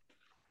quick.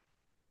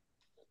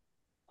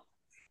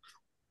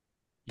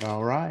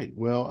 All right.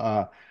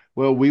 Well,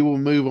 we will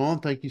move on.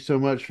 Thank you so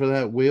much for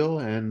that, Will.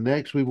 And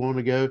next we want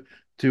to go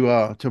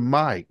to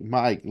Mike.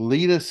 Mike,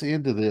 lead us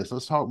into this.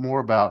 Let's talk more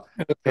about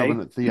Okay.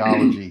 covenant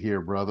theology here,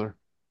 brother.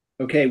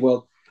 Okay,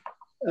 well,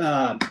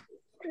 uh,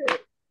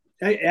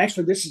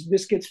 actually,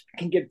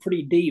 can get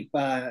pretty deep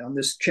on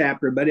this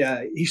chapter, but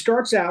he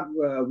starts out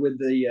with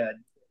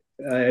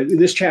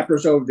this chapter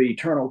is over the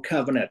eternal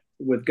covenant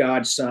with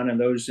God's Son and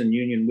those in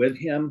union with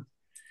Him,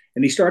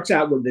 and he starts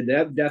out with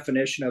the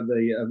definition of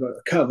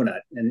a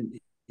covenant, and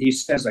he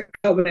says a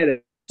covenant is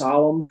a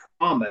solemn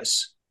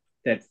promise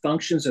that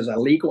functions as a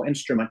legal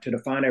instrument to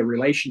define a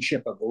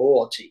relationship of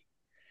loyalty.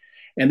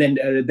 And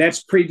then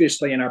that's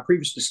previously in our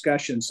previous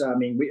discussions. I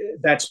mean,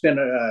 that's been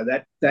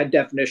that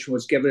definition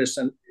was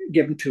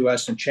given to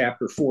us in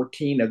chapter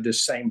 14 of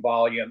this same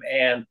volume,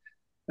 and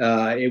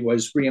it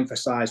was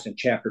reemphasized in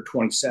chapter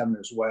 27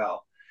 as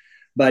well.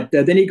 But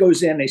then he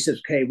goes in and he says,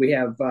 okay, we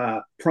have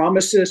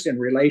promises and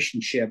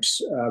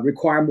relationships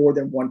require more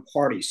than one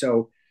party.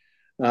 So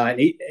then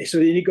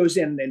he goes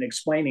in and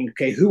explaining,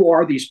 okay, who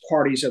are these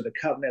parties of the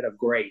covenant of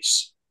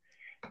grace?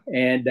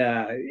 And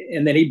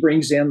then he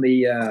brings in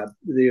the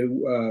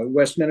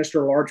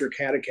Westminster Larger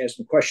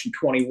Catechism, question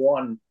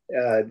 21,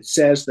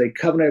 says the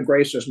covenant of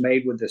grace was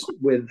made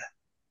with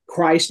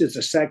Christ as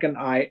the second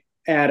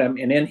Adam,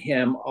 and in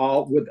him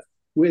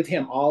with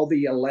him all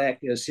the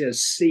elect is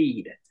his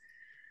seed.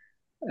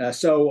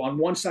 So on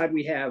one side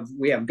we have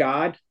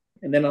God,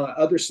 and then on the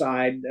other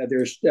side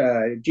there's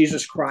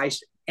Jesus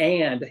Christ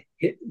and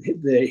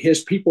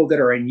his people that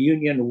are in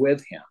union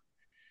with him.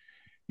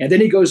 And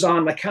then he goes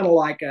on, I kind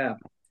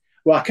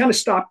of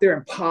stopped there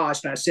and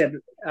paused, and I said,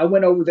 I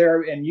went over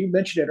there, and you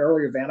mentioned it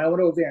earlier, Van. I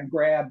went over there and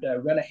grabbed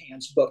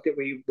Renahan's book that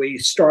we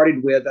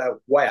started with.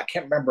 I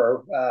can't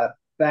remember,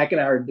 back in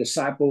our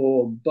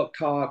disciple book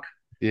talk.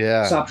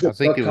 Yeah, I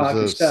think it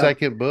was the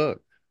second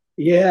book.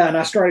 Yeah, and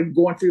I started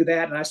going through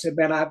that, and I said,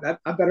 man, I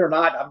better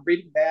not. I'm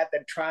reading that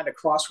and trying to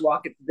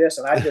crosswalk it to this,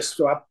 and I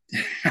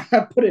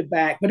put it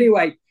back. But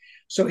anyway,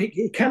 so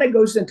he kind of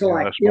goes into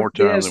that's more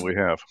time than we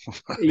have.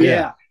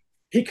 Yeah.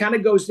 He kind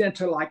of goes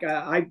into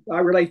I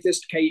relate this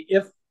to Kate.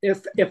 If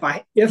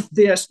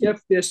this,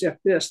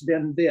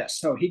 then this.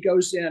 So he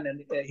goes in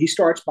and he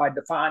starts by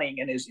defining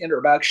in his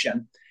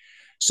introduction.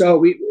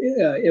 So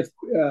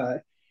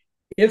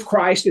if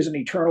Christ is an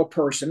eternal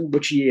person,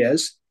 which he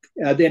is,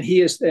 then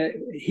he is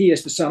the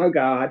Son of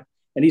God,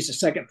 and he's the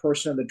second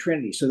person of the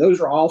Trinity. So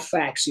those are all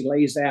facts he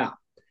lays out.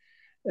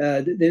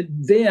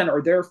 Then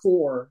or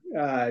therefore,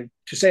 to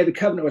say the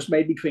covenant was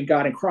made between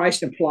God and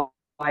Christ implies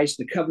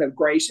the covenant of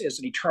grace is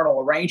an eternal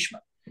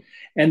arrangement.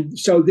 And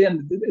so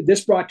then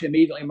this brought to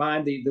immediately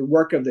mind the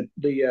work of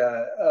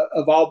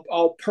of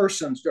all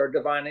persons that are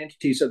divine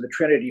entities of the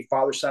Trinity,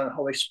 Father, Son, and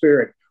Holy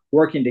Spirit,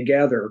 working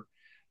together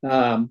with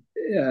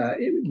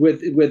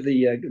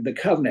the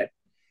covenant.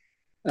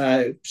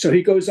 So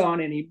he goes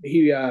on and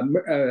he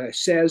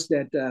says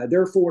that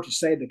therefore to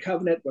say the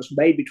covenant was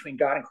made between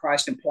God and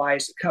Christ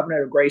implies the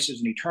covenant of grace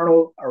is an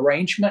eternal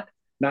arrangement,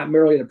 not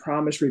merely the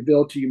promise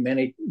revealed to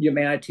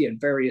humanity at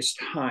various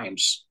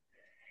times.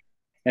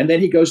 And then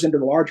he goes into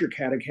the larger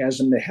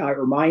catechism, how it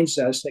reminds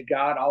us that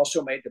God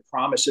also made the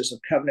promises of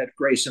covenant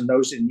grace in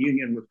those in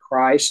union with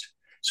Christ.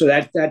 So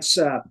that's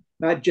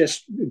not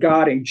just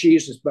God and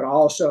Jesus, but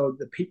also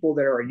the people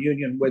that are in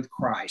union with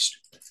Christ.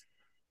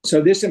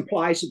 So this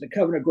implies that the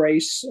covenant of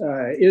grace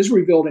is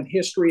revealed in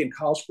history and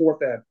calls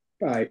forth a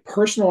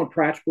personal and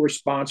practical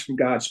response from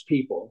God's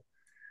people.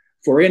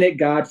 For in it,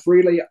 God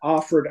freely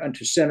offered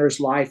unto sinners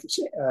life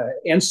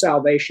and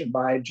salvation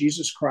by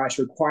Jesus Christ,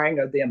 requiring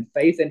of them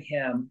faith in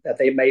him that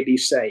they may be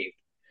saved.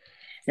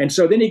 And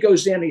so then he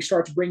goes in, he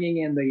starts bringing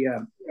in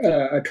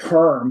a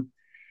term,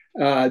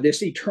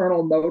 this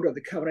eternal mode of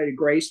the covenant of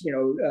grace.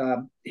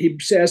 He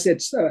says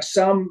it's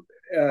some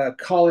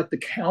call it the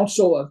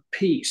counsel of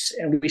peace.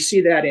 And we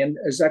see that in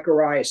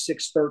Zechariah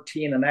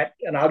 6:13.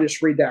 And I'll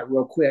just read that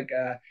real quick.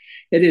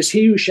 It is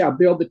he who shall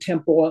build the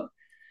temple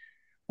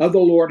of the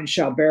Lord and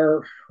shall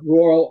bear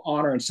royal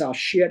honor and shall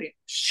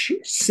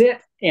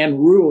sit and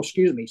rule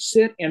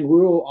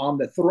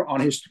on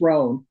his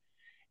throne.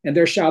 And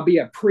there shall be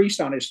a priest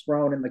on his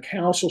throne, and the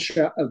counsel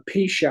of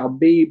peace shall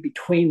be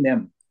between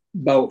them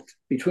both.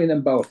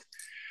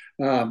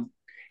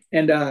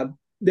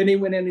 Then he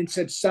went in and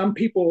said some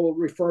people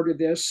refer to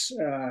this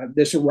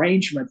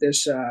arrangement,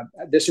 this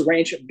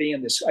arrangement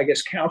being this, I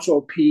guess, counsel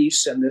of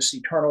peace and this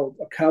eternal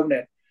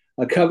covenant,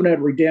 a covenant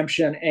of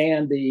redemption,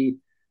 and the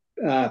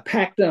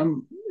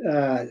pactum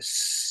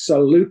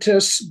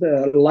salutis,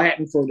 the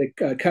Latin for the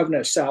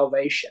covenant of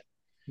salvation.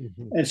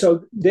 Mm-hmm. And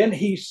so then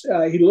he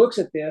looks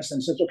at this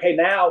and says, okay,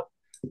 now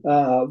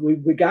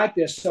we got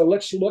this. So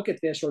let's look at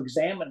this or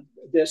examine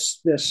this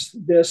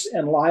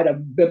in light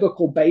of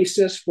biblical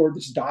basis for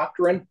this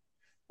doctrine,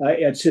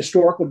 its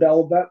historical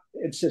development,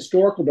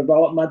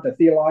 the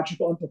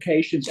theological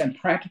implications, and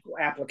practical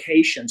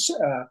applications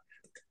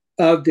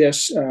of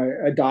this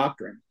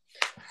doctrine.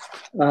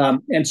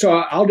 And so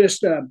I'll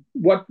just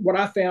what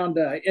I found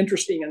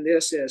interesting in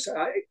this is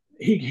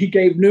he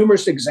gave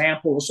numerous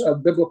examples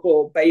of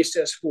biblical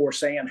basis for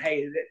saying,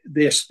 hey,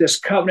 this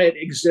covenant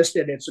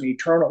existed. It's an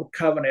eternal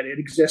covenant. It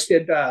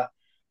existed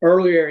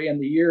earlier in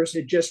the years.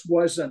 It just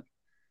wasn't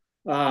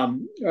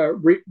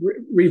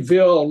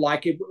revealed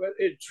like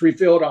it's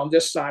revealed on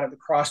this side of the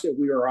cross that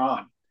we are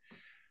on.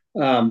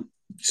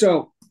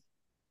 So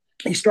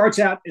he starts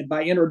out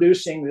by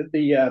introducing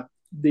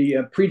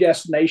the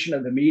predestination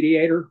of the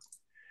mediator,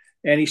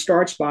 and he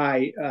starts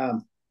by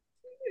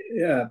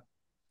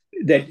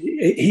that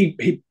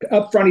he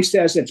up front he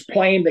says it's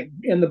plain that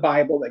in the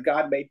Bible that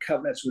God made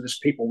covenants with his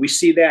people. We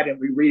see that, and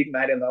we're reading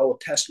that in the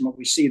Old Testament.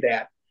 We see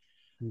that,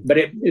 but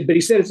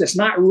he says it's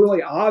not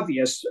really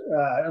obvious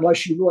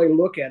unless you really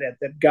look at it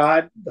that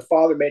God the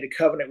Father made a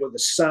covenant with the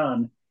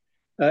Son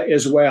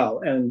as well,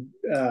 and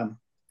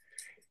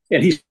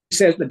he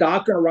says the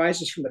doctrine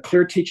arises from the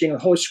clear teaching of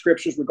the Holy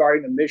Scriptures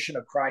regarding the mission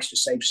of Christ to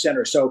save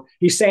sinners. So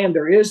he's saying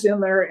there is in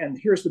there, and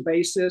here's the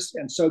basis.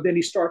 And so then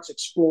he starts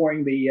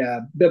exploring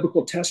the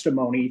biblical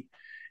testimony.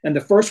 And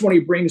the first one he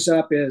brings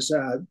up is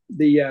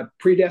the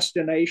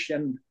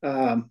predestination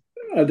of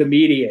the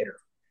mediator.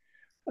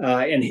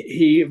 And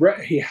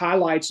he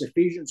highlights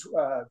Ephesians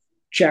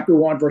chapter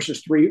 1,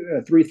 verses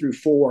 3 through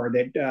 4,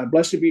 that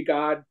blessed be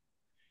God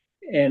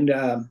and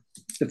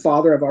the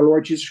Father of our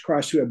Lord Jesus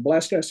Christ, who have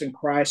blessed us in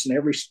Christ and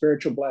every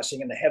spiritual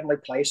blessing in the heavenly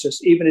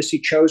places, even as he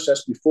chose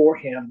us before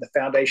him, the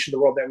foundation of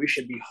the world, that we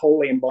should be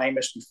holy and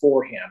blameless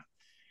before him.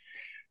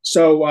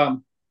 So,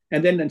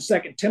 and then in 2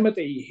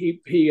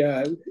 Timothy,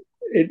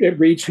 it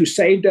reads, who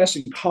saved us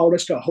and called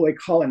us to a holy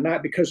calling,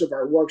 not because of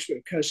our works,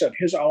 but because of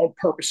his own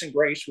purpose and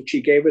grace, which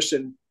he gave us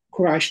in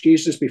Christ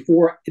Jesus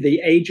before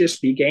the ages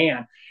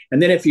began.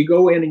 And then if you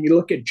go in and you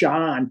look at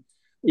John,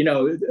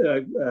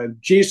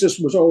 Jesus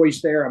was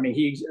always there. I mean,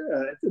 he's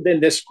then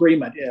this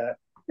agreement.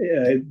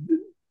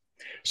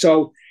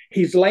 So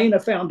he's laying a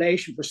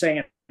foundation for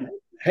saying,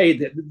 hey,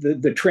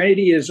 the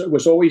Trinity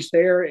was always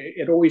there.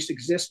 It always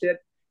existed.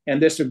 And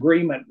this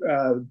agreement,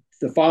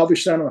 the Father,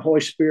 Son, and the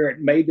Holy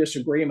Spirit made this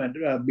agreement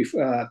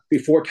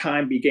before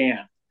time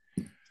began.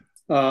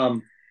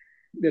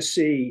 Let's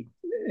see.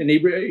 And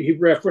he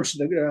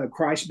referenced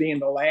Christ being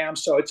the Lamb.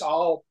 So it's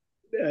all,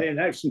 and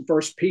that's in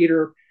First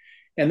Peter.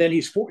 And then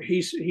he's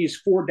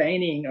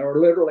foreordaining,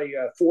 or literally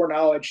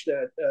foreknowledge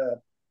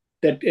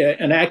that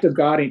an act of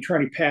God in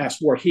eternity past,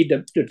 where he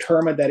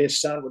determined that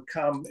his Son would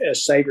come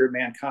as Savior of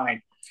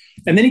mankind.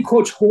 And then he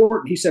quotes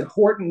Horton. He said,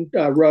 Horton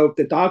wrote,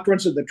 the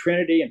doctrines of the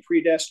Trinity and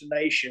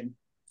predestination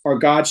are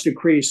God's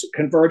decrees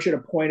converge at a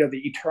point of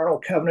the eternal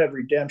covenant of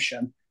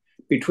redemption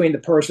between the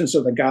persons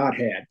of the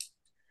Godhead.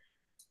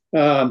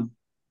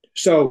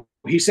 So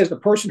he says the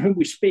person whom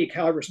we speak,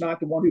 however, is not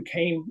the one who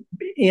came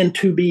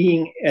into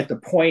being at the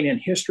point in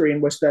history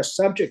and was thus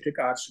subject to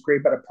God's decree,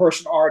 but a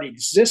person already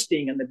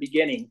existing in the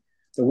beginning.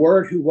 The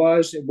Word who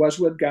was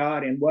with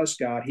God and was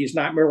God. He's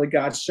not merely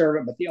God's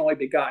servant, but the only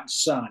begotten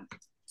Son.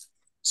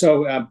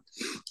 So, and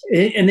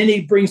then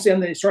he brings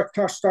in, he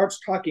starts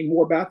talking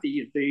more about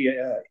the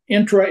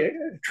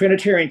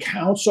intra-Trinitarian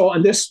Council.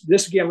 And this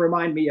again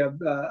reminded me of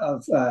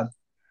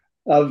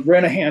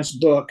Renahan's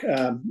book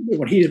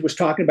when he was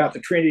talking about the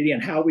Trinity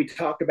and how we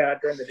talked about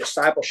it during the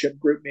discipleship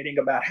group meeting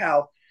about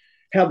how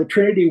the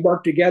Trinity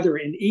worked together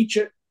in each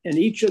of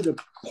the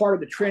part of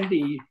the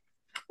Trinity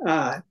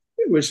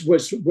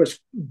was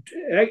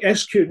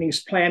executing his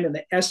plan in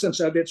the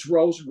essence of its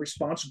roles and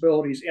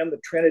responsibilities in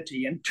the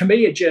Trinity. And to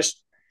me,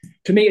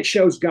 it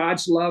shows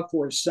God's love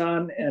for his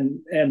Son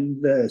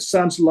and the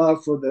Son's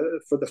love for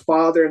the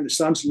Father and the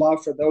Son's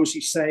love for those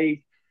he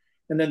saved,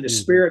 and then the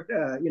Spirit,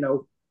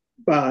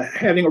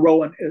 having a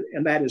role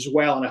in that as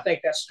well. And I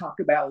think that's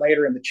talked about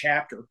later in the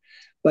chapter.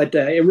 But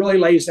it really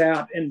lays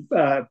out, and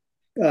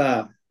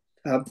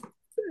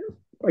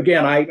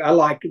again, I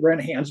like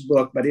Renahan's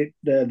book, but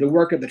the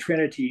work of the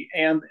Trinity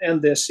and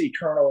this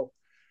eternal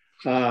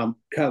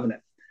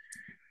covenant.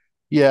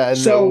 Yeah, and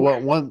so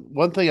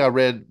one thing I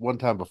read one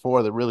time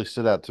before that really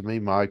stood out to me,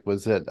 Mike,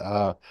 was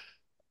that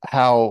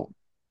how,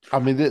 I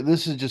mean,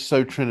 this is just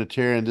so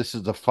Trinitarian. This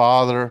is the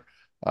Father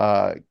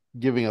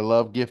giving a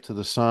love gift to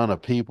the Son, a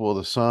people,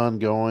 the Son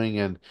going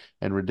and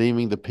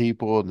redeeming the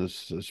people, and the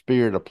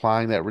Spirit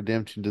applying that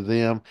redemption to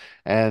them.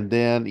 And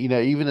then,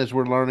 even as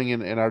we're learning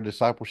in our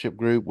discipleship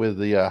group with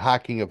the High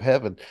King of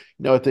Heaven,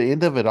 at the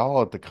end of it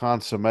all, at the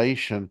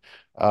consummation,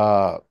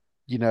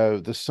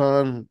 the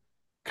Son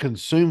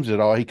consumes it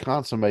all. He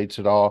consummates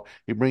it all.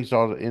 He brings it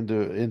all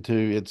into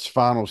its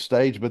final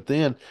stage. But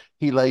then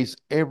he lays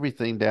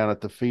everything down at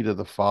the feet of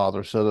the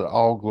Father so that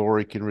all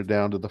glory can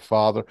redound to the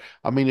Father.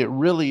 I mean, it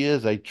really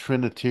is a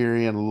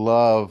Trinitarian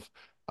love.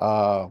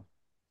 I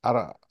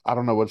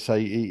don't know what to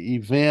say,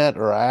 event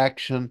or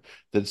action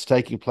that's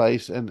taking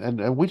place,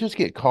 and we just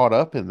get caught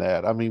up in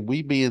that. I mean,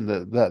 we being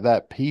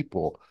that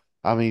people.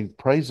 I mean,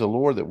 praise the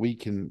Lord that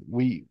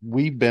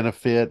we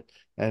benefit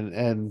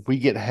and we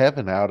get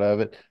heaven out of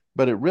it.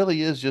 But it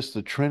really is just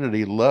the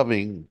Trinity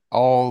loving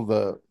all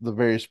the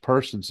various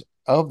persons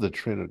of the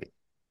Trinity.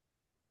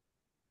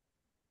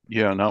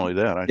 Yeah, not only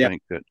that, I yeah,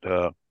 think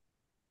that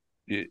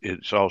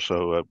it's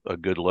also a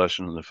good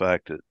lesson in the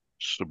fact that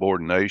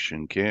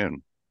subordination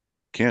can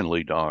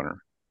lead to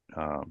honor.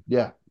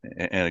 Yeah.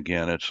 And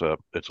again, it's a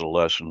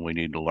lesson we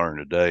need to learn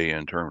today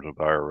in terms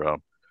of our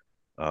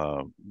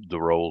the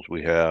roles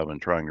we have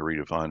and trying to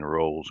redefine the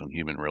roles in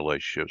human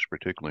relationships,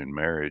 particularly in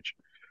marriage,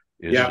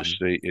 Yeah.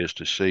 is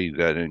to see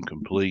that in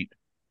complete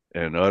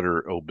and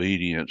utter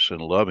obedience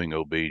and loving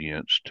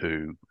obedience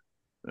to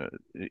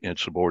in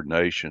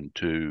subordination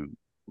to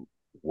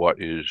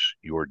what is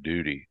your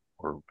duty,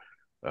 or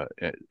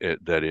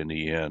that in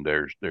the end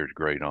there's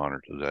great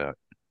honor to that,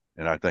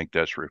 and I think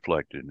that's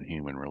reflected in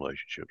human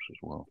relationships as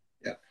well.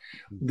 Yeah.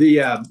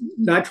 The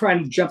not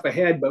trying to jump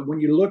ahead, but when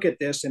you look at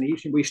this, and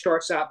we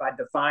starts out by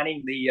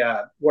defining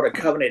the what a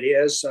covenant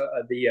is,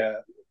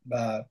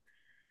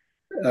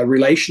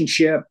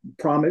 relationship,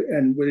 promise,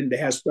 and it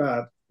has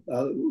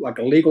like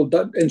a legal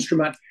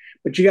instrument.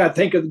 But you got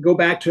to go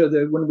back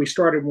to when we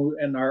started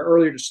in our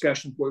earlier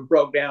discussions, where we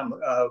broke down,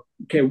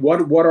 okay, who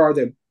are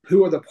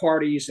the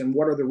parties and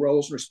what are the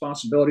roles and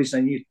responsibilities,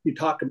 and we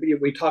talk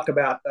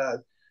about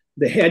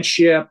the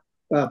headship,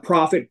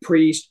 prophet,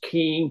 priest,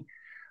 king.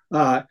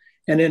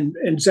 And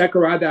in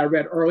Zechariah that I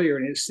read earlier,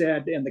 and it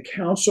said, "And the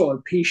counsel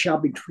of peace shall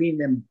be between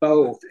them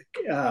both."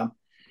 And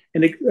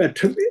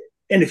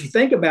if you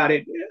think about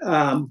it,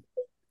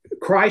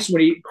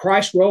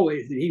 Christ's role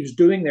that he was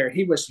doing there,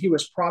 he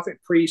was prophet,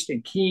 priest,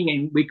 and king.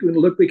 And we can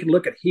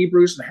look at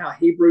Hebrews and how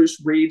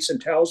Hebrews reads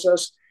and tells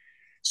us.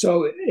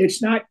 So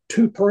it's not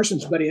two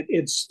persons, but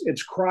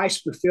it's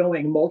Christ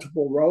fulfilling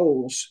multiple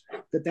roles.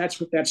 That's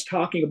what that's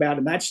talking about,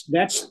 and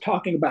that's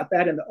talking about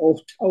that in the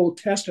Old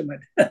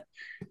Testament.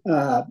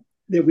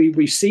 That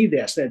we see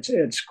this.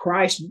 It's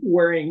Christ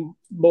wearing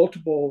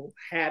multiple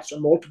hats or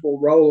multiple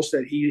roles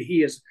that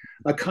he is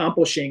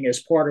accomplishing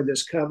as part of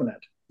this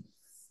covenant.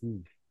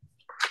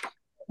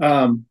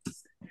 And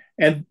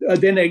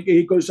then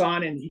he goes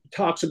on and he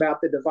talks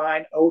about the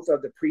divine oath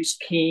of the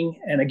priest king.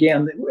 And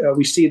again,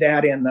 we see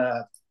that in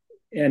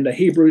the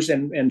Hebrews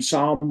and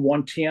Psalm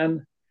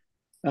 110.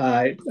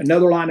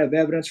 Another line of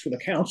evidence for the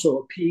counsel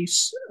of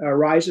peace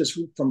arises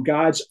from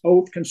God's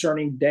oath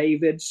concerning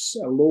David's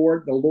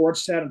Lord. The Lord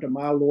said unto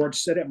my Lord,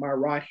 sit at my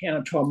right hand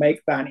until I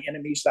make thine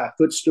enemies thy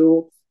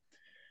footstool.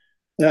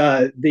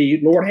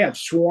 The Lord hath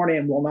sworn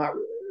and will not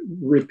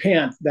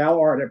repent. Thou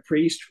art a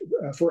priest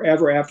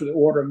forever after the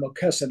order of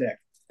Melchizedek.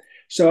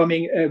 So, I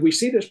mean, we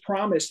see this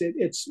promise.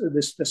 It's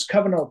this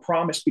covenantal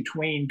promise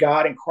between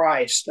God and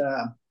Christ.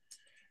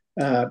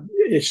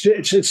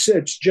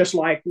 It's just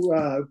like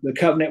the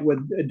covenant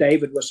with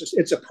David was.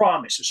 It's a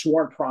promise, a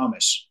sworn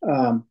promise.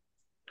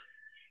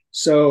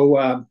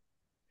 So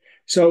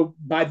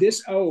by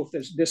this oath,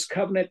 this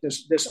covenant,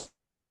 this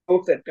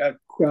oath that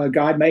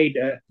God made,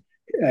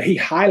 he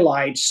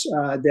highlights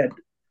that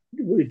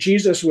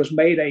Jesus was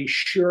made a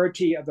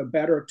surety of a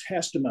better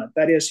testament.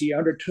 That is, he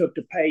undertook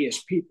to pay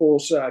his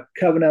people's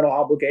covenantal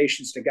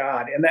obligations to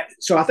God. And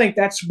so I think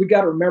we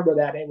got to remember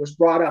that. And it was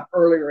brought up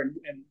earlier in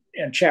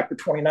chapter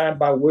 29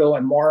 by Will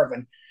and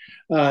Marvin,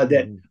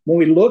 that when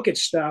we look at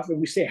stuff and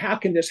we say, how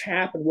can this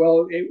happen?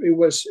 Well,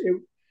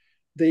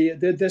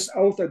 this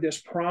oath or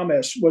this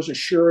promise was a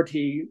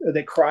surety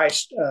that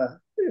Christ,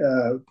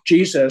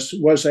 Jesus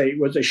was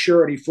a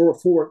surety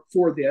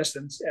for this,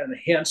 and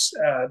hence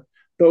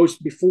those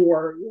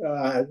before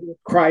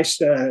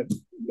Christ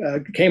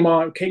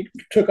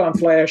took on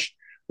flesh,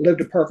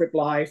 lived a perfect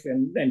life,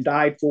 and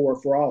died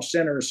for all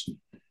sinners.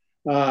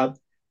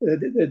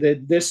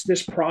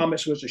 This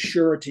promise was a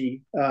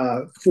surety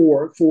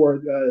for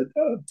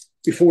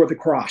before the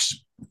cross.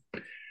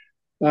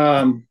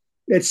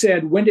 It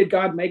said, when did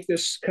God make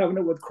this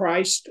covenant with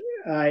Christ?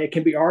 It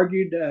can be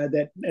argued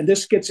that, and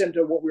this gets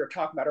into what we were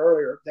talking about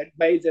earlier, that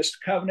made this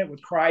covenant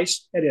with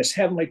Christ at his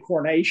heavenly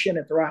coronation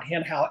at the right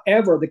hand.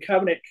 However, the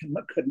covenant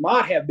could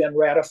not have been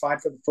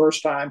ratified for the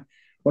first time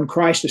when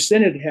Christ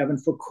ascended to heaven,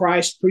 for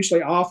Christ's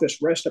priestly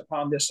office rests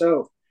upon this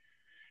oath.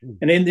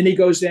 And then he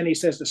goes in, he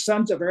says, the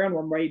sons of Aaron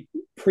were made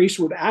priests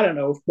without an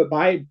oath, but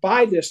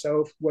by this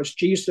oath was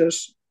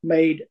Jesus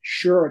made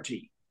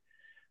surety.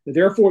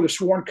 Therefore, the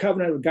sworn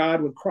covenant of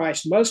God with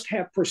Christ must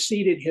have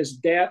preceded his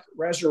death,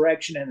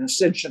 resurrection, and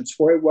ascension,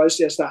 for it was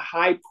as the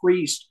high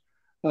priest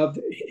of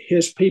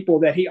his people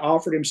that he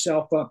offered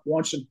himself up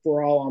once and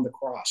for all on the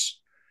cross.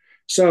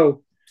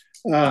 So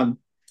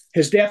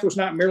his death was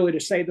not merely to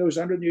save those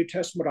under the New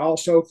Testament, but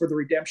also for the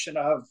redemption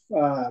of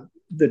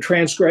the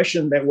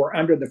transgression that were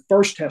under the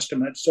First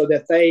Testament, so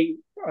that they,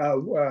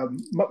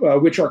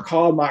 which are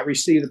called, might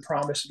receive the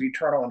promise of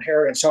eternal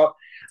inheritance. So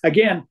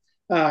again,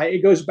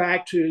 it goes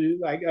back to,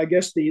 I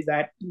guess,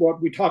 that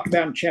what we talked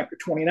about in chapter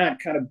 29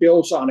 kind of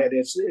builds on it.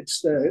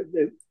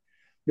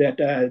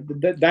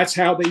 That's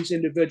how these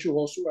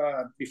individuals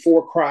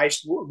before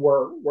Christ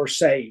were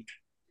saved.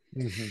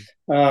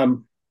 Mm-hmm.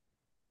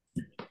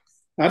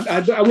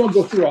 I won't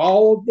go through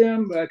all of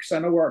them because I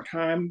know our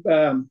time.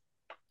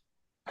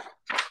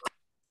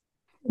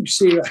 Let me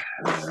see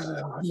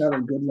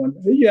another good one.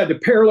 Yeah, the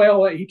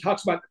parallel. He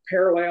talks about the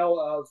parallel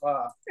of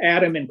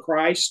Adam and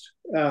Christ.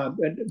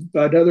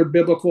 Another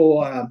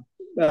biblical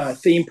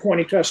theme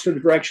pointing to us to the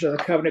direction of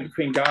the covenant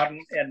between God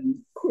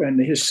and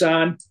his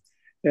Son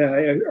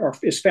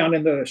is found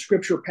in the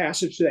scripture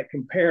passage that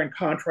compare and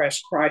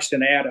contrast Christ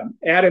and Adam.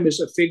 Adam is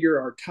a figure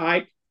or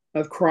type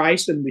of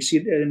Christ, and we see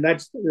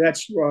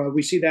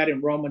that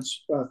in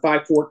Romans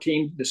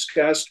 5:14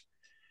 discussed,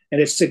 and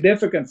it's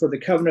significant for the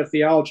covenant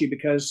theology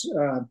because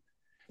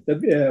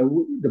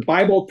the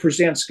Bible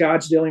presents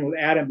God's dealing with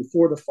Adam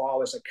before the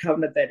fall as a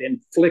covenant that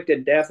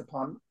inflicted death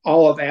upon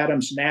all of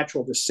Adam's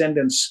natural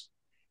descendants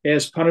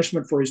as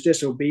punishment for his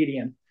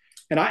disobedience.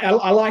 And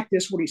I like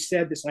this, what he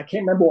said this, and I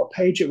can't remember what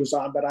page it was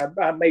on, but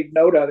I made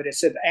note of it. It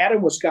said,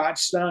 Adam was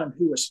God's son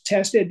who was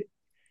tested.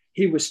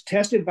 He was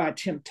tested by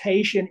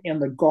temptation in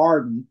the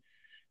garden.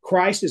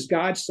 Christ is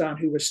God's son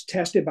who was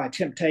tested by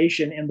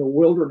temptation in the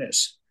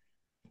wilderness.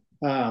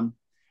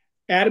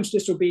 Adam's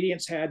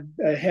disobedience had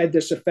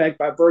this effect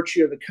by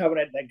virtue of the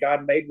covenant that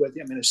God made with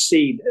him and his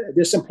seed.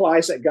 This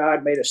implies that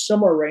God made a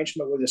similar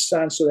arrangement with his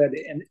son so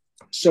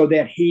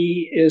that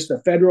he is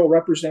the federal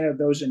representative of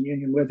those in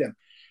union with him.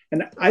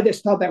 And I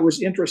just thought that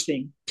was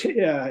interesting.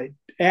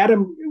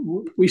 Adam,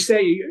 we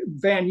say,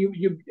 Van,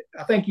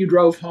 I think you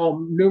drove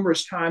home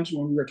numerous times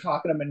when we were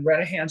talking to him in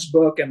Renahan's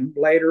book and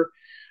later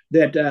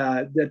that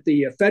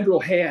the federal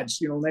heads,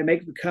 when they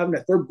make the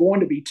covenant, they're going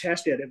to be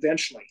tested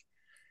eventually.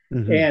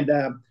 Mm-hmm. And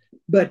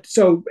but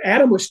so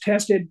Adam was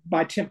tested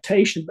by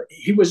temptation, but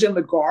he was in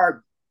the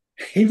garden.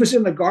 He was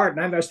in the garden.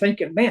 I was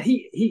thinking, man,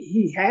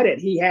 he had it.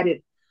 He had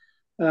it.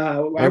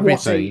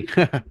 Everything.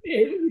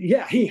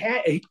 He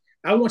had.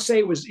 I won't say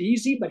it was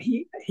easy, but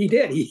he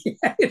did. He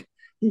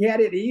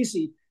had it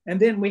easy. And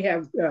then we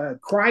have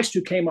Christ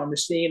who came on the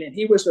scene, and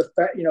he was the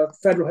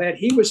federal head.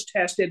 He was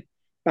tested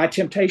by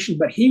temptation,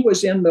 but he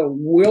was in the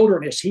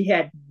wilderness. He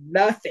had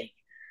nothing,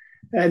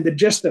 and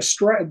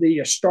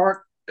the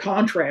stark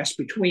contrast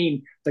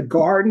between the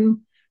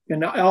garden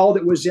and all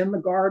that was in the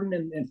garden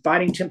and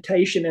fighting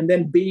temptation, and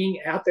then being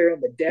out there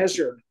in the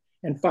desert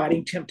and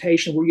fighting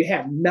temptation where you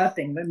have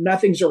nothing.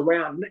 Nothing's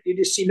around. You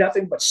just see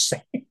nothing but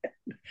sand.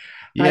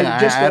 Yeah,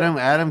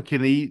 Adam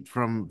can eat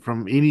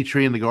from any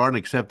tree in the garden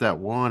except that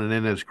one, and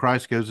then as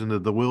Christ goes into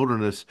the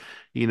wilderness,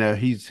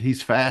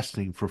 he's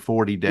fasting for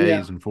 40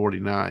 days and 40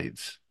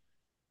 nights.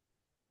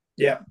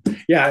 Yeah,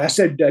 I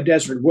said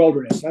desert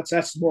wilderness.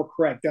 That's more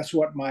correct. That's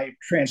what my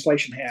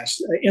translation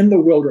has, in the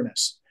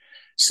wilderness.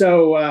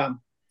 So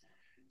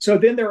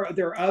then there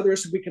are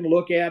others we can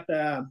look at.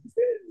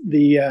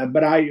 There's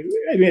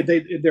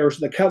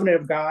the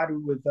covenant of God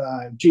with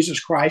Jesus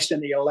Christ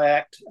and the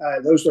elect.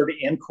 Those are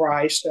in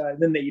Christ.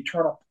 Then the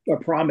eternal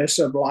promise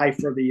of life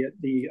for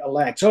the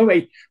elect. So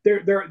anyway,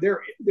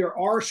 there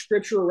are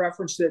scriptural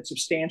references that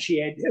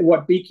substantiate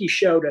what Beeke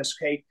showed us.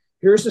 Okay,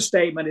 here's the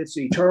statement: it's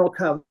the eternal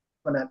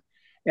covenant.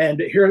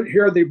 And here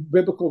are the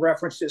biblical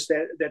references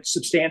that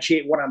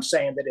substantiate what I'm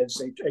saying, that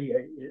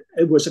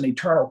it was an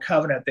eternal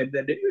covenant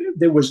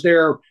that was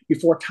there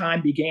before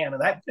time began.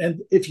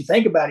 And if you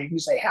think about it, you can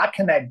say, how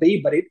can that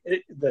be? But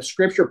the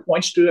scripture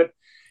points to it.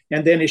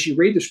 And then as you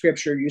read the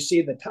scripture, you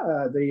see the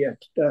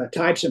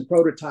types and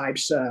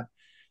prototypes. To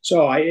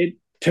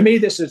me,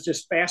 this is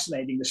just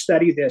fascinating to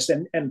study this.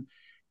 And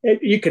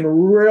you can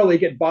really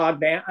get not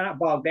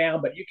bogged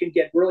down, but you can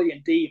get really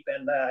in deep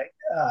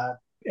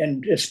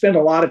and spend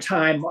a lot of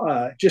time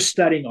just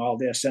studying all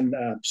this. And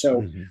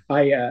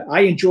I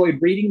enjoyed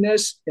reading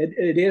this.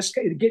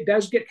 It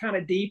does get kind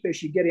of deep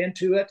as you get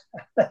into it.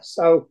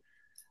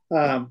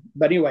 But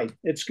anyway,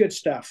 it's good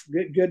stuff.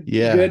 Good.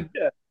 Then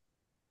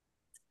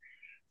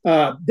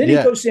he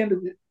goes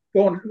into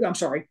I'm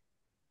sorry.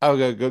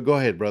 Oh, go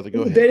ahead, brother.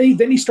 Go ahead.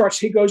 Then he starts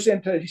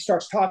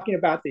talking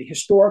about the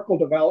historical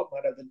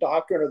development of the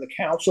doctrine of the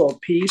Council of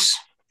Peace.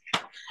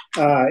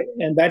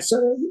 And that's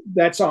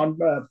on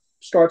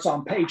starts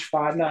on page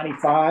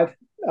 595.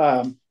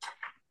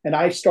 And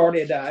I was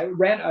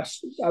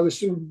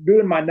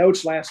doing my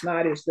notes last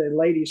night as the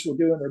ladies were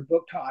doing their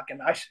book talk, and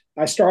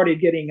I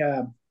started getting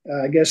a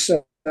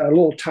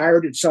little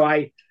tired, and so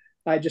I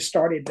just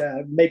started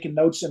making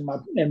notes in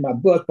my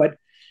book. But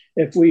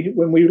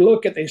when we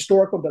look at the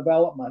historical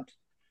development,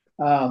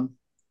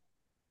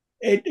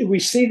 we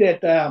see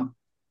that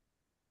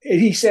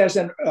he says,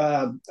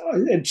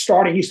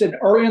 he said,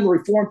 early in the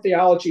Reformed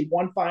theology,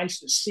 one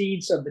finds the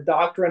seeds of the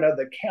doctrine of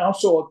the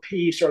Council of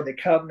Peace or the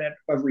Covenant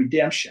of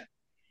Redemption.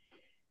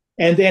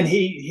 And then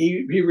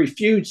he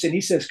refutes, and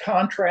he says,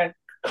 contrary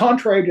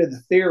to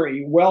the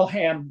theory,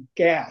 Wilhelm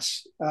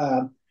Gass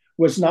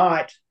was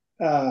not,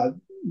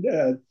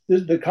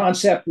 the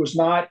concept was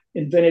not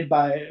invented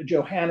by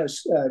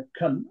Johannes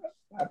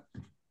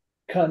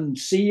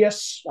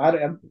Consius.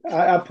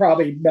 I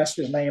probably messed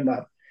his name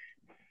up.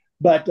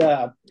 But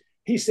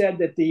he said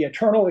that the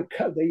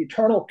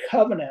eternal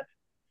covenant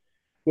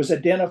was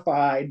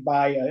identified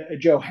by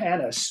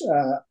Johannes,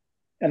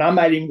 and I'm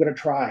not even going to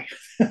try.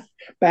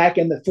 Back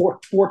in the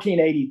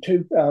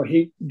 1482,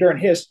 during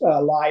his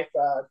life,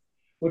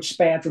 which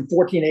spanned from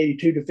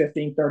 1482 to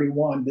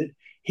 1531, that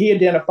he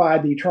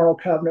identified the eternal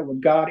covenant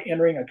with God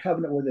entering a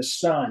covenant with His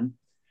Son,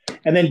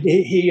 and then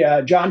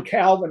John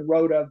Calvin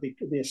wrote of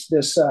this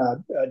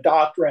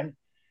doctrine.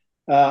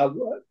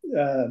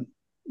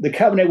 The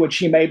covenant which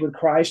he made with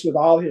Christ with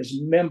all his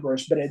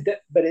members, but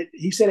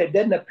he said it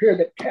didn't appear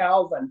that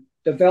Calvin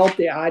developed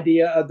the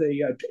idea of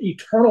the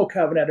eternal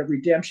covenant of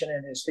redemption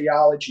in his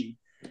theology.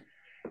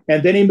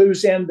 And then he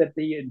moves in that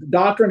the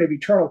doctrine of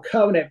eternal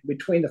covenant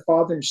between the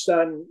Father and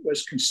Son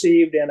was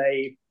conceived in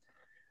a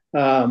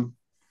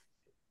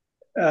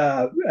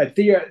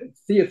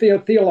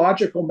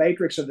theological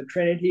matrix of the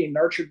Trinity, and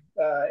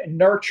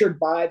nurtured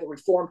by the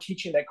Reformed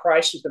teaching that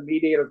Christ is the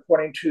mediator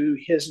according to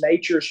his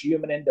natures,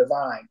 human and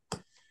divine.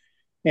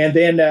 And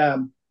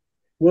then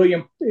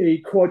he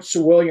quotes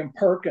William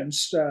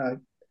Perkins,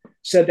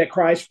 said that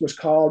Christ was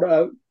called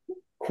of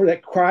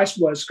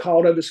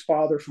his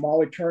Father from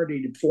all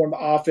eternity to perform the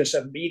office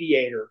of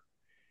mediator.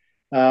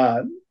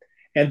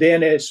 And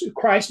then, as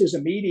Christ is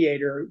a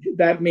mediator,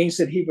 that means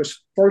that he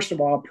was, first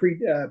of all,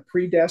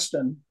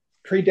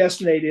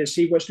 predestinated as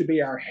he was to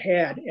be our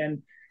head,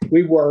 and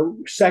we were,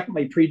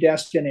 secondly,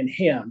 predestined in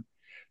him.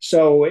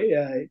 So,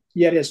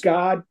 yet as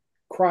God,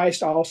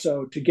 Christ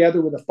also,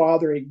 together with the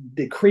Father,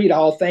 decreed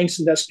all things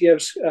and thus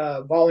gives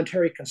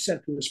voluntary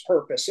consent to his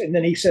purpose. And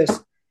then he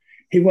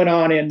went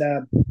on and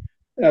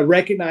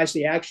recognized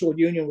the actual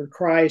union with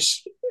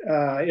Christ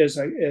as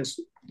a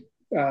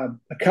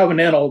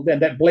covenantal,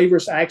 and that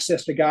believers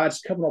access to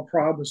God's covenantal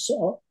promise.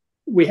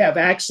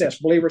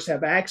 Believers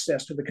have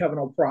access to the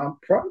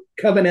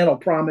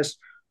covenantal promise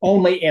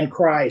only in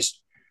Christ.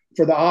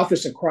 For the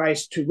office of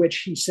Christ to which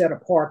he set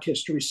apart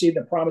is to receive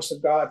the promise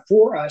of God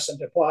for us and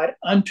to apply it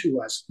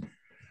unto us.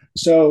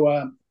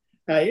 So,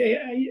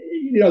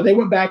 they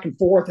went back and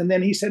forth. And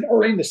then he said,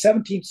 early in the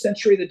 17th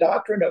century, the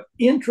doctrine of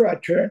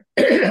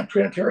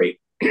intra-Trinitary,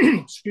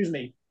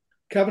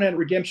 covenant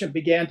redemption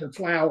began to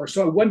flower.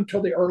 So it wasn't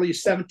until the early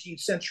 17th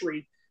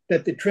century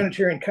that the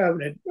Trinitarian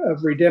covenant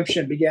of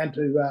redemption began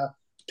to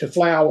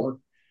flower,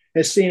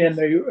 as seen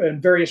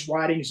in various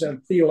writings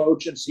of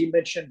theologians. He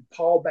mentioned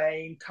Paul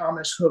Bain,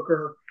 Thomas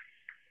Hooker,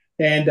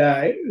 and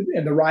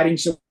the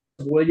writings of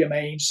William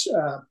Ames.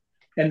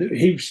 And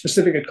he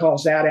specifically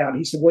calls that out.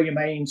 He said William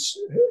Ames,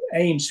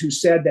 who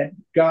said that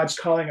God's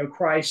calling of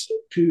Christ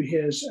to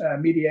his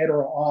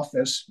mediatorial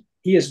office,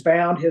 he has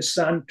bound his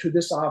Son to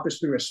this office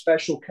through a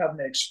special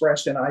covenant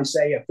expressed in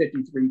Isaiah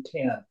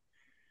 53:10.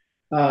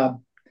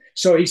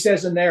 So he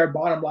says in there,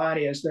 bottom line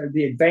is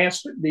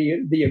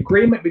the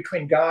agreement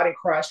between God and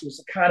Christ was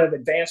the kind of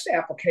advanced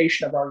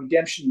application of our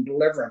redemption and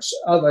deliverance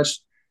of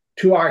us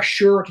to our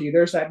surety.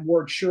 There's that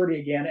word surety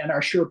again, and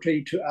our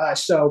surety to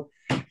us. So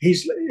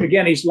he's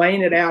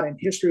laying it out in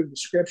history of the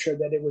Scripture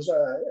that it was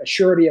a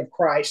surety of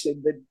Christ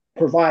that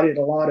provided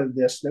a lot of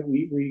this that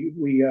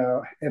we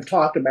have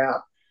talked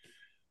about.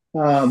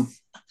 And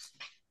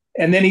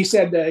then he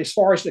said that as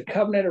far as the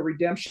covenant of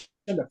redemption,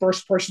 the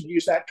first person to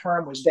use that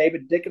term was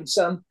David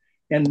Dickinson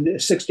in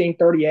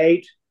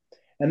 1638.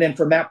 And then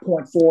from that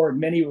point forward,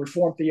 many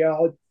Reformed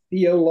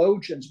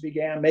theologians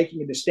began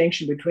making a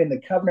distinction between the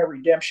covenant of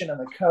redemption and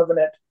the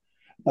covenant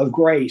of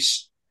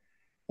grace.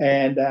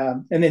 And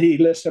then he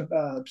listed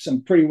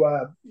some pretty,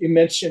 he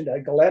mentioned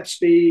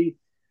Gillespie,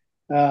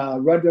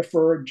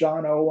 Rutherford,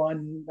 John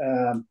Owen,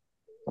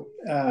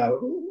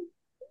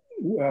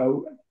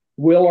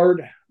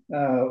 Willard,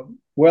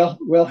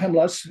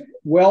 Wilhelmus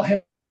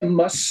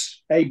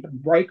A.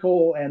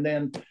 Brakel, and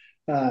then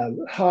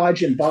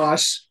Hodge and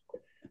Voss.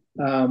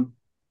 And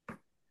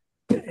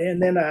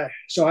then,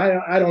 so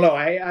I don't know.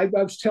 I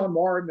was telling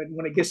Marvin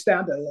when it gets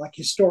down to like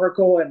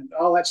historical and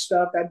all that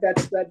stuff,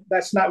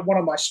 that's not one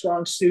of my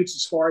strong suits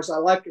as far as I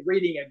like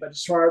reading it, but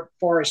as far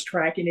as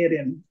tracking it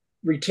and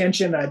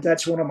retention,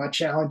 that's one of my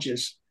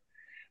challenges.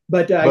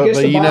 But I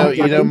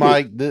guess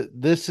Mike,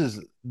 this is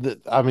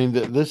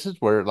this is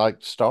where it like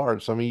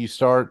starts. I mean, you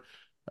start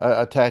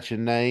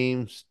attaching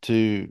names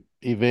to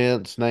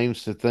events,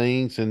 names to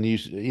things, and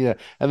and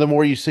the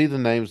more you see the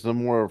names, the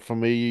more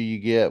familiar you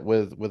get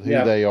with who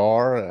they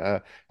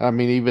are. I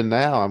mean, even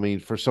now, I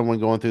mean, for someone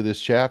going through this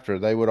chapter,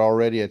 they would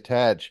already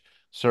attach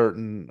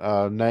certain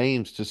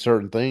names to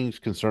certain things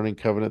concerning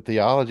covenant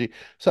theology.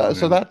 So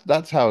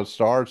that's how it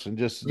starts, and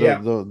just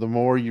the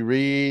more you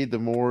read, the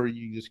more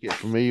you just get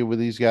familiar with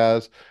these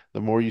guys,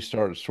 the more you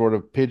start sort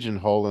of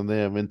pigeonholing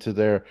them into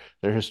their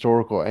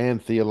historical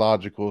and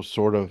theological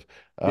sort of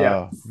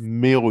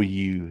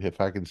milieu,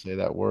 if I can say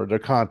that word, their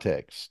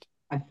context.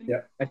 I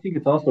think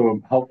it's also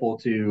helpful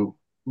to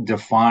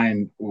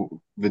define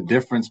the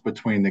difference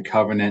between the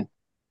covenant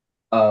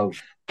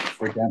of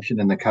redemption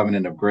and the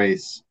covenant of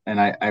grace. And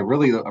I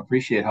really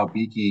appreciate how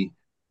Beeke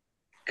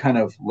kind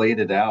of laid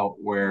it out,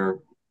 where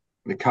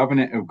the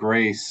covenant of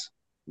grace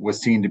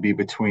was seen to be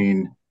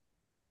between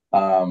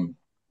God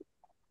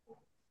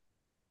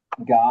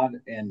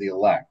and the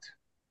elect,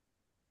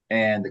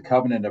 and the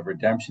covenant of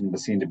redemption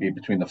was seen to be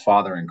between the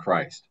Father and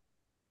Christ.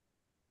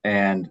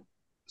 And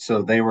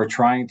so they were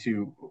trying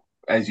to,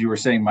 as you were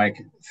saying,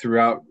 Mike,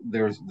 throughout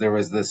there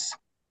was this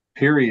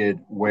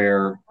period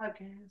where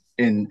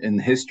in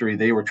history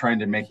they were trying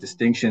to make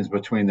distinctions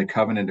between the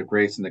covenant of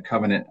grace and the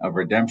covenant of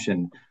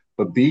redemption.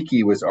 But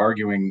Beeke was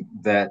arguing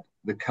that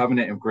the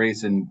covenant of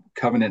grace and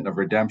covenant of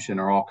redemption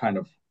are all kind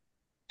of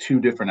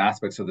two different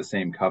aspects of the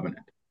same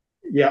covenant.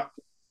 Yeah.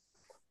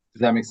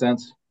 Does that make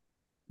sense?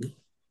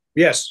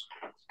 Yes.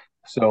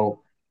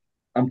 So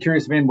I'm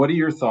curious, man, what are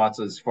your thoughts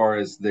as far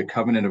as the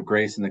covenant of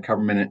grace and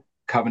the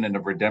covenant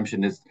of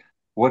redemption?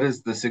 What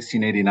does the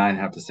 1689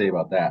 have to say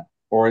about that?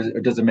 Or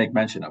does it make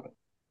mention of it?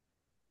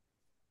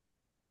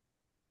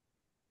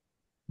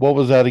 What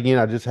was that again?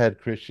 I just had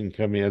Christian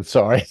come in.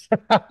 Sorry.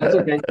 That's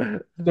okay.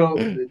 So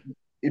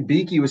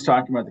Beeke was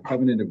talking about the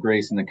covenant of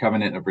grace and the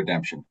covenant of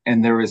redemption.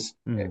 And there was,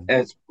 Mm.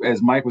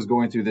 as Mike was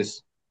going through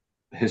this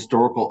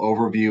historical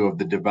overview of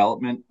the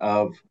development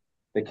of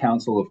the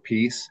Council of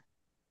Peace,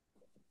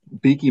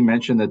 Beeke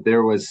mentioned that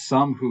there was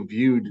some who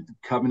viewed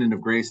covenant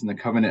of grace and the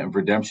covenant of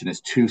redemption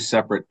as two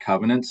separate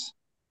covenants.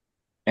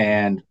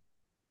 And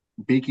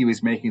Beeke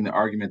was making the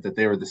argument that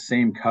they were the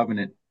same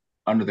covenant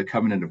under the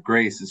covenant of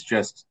grace. It's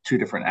just two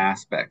different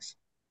aspects.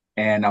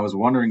 And I was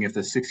wondering if the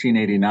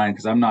 1689,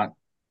 because I'm not,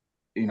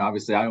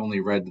 obviously I only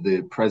read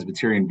the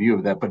Presbyterian view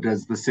of that, but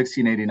does the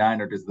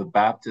 1689 or does the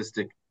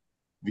Baptistic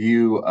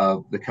view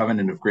of the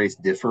covenant of grace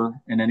differ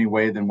in any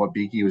way than what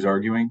Beeke was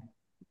arguing?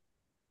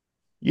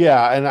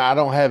 Yeah, and I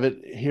don't have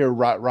it here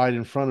right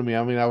in front of me.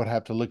 I mean, I would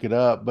have to look it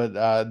up,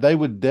 but they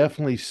would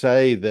definitely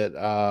say that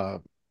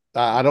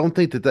I don't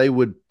think that they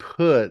would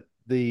put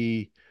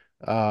the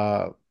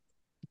uh,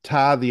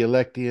 tie the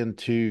elect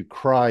into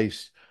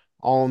Christ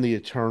on the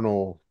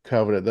eternal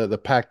covenant, the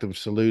pactum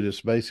salutis,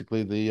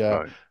 basically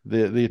Right,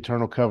 the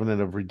eternal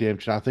covenant of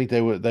redemption. I think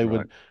they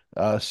right.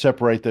 would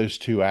separate those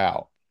two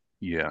out.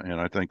 Yeah,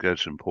 and I think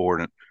that's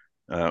important.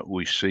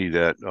 We see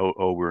that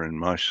over in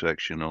my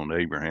section on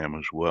Abraham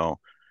as well,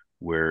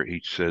 where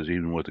he says,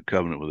 even with the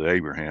covenant with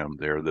Abraham,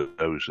 there are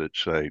those that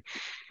say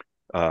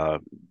uh,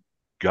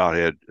 God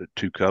had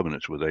two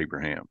covenants with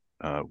Abraham,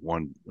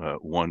 one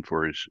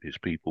for his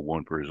people,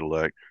 one for his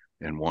elect,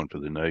 and one for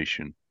the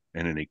nation.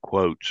 And then he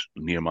quotes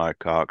Nehemiah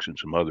Cox and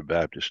some other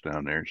Baptists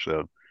down there.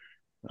 So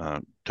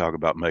talk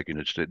about making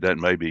it that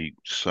may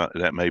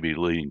be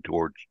leading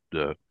towards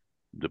the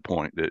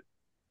point that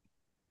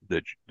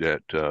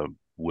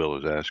Will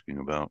is asking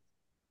about.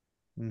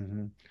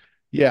 Hmm.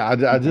 Yeah,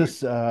 Okay. I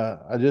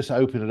just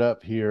opened it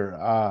up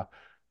here.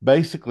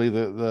 Basically,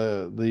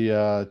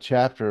 the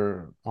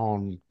chapter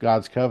on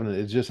God's covenant,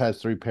 it just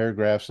has three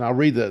paragraphs, and I'll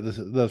read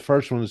the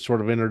first one is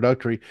sort of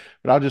introductory,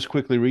 but I'll just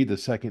quickly read the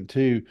second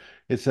two.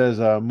 It says,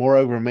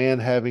 "Moreover, man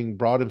having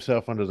brought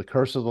himself under the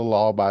curse of the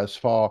law by his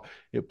fall,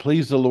 it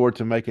pleased the Lord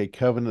to make a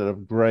covenant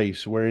of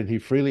grace, wherein He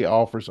freely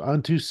offers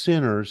unto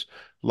sinners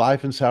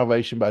life and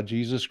salvation by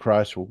Jesus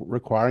Christ,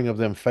 requiring of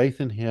them faith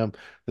in Him,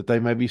 that they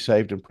may be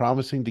saved, and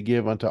promising to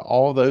give unto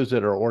all those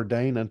that are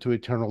ordained unto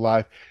eternal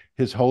life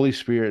His Holy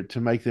Spirit, to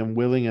make them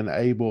willing and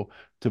able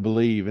to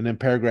believe." And then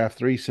paragraph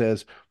 3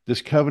 says,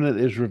 "This covenant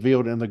is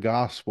revealed in the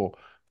gospel,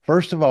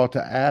 first of all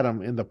to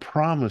Adam in the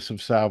promise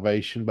of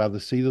salvation by the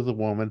seed of the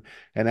woman,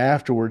 and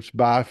afterwards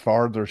by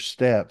farther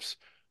steps,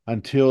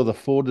 until the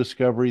full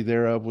discovery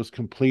thereof was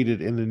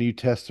completed in the New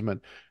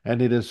Testament. And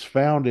it is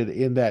founded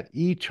in that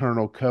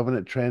eternal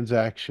covenant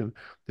transaction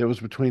that was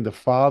between the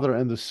Father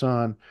and the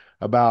Son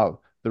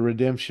about the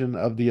redemption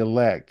of the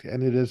elect.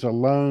 And it is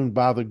alone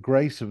by the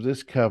grace of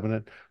this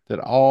covenant that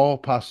all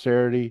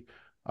posterity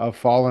of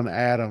fallen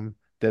Adam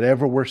that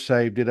ever were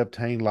saved did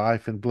obtain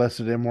life and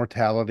blessed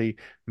immortality,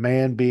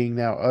 man being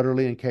now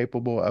utterly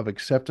incapable of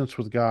acceptance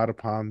with God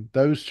upon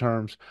those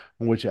terms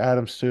on which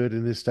Adam stood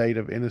in his state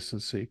of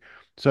innocency."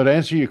 So to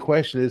answer your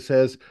question, it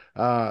says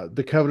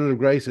the covenant of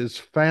grace is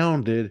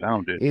founded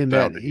in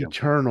that Founded, yeah,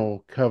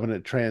 eternal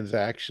covenant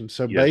transaction.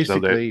 So yeah. So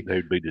that basically,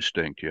 they'd be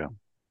distinct, yeah.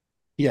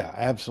 yeah,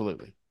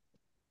 absolutely.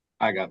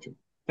 I got you.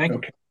 Thank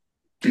you.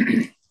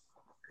 Okay.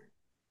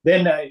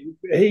 Then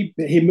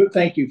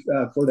thank you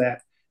for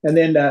that. And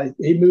then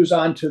he moves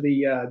on to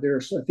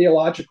there's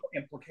theological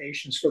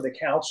implications for the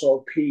Council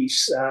of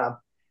Peace.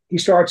 He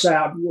starts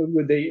out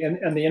with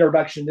in the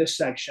introduction to this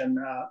section,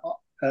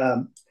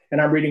 and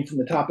I'm reading from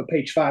the top of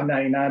page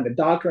 599. The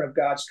doctrine of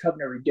God's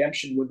covenant of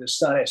redemption with His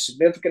Son has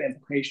significant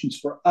implications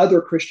for other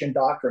Christian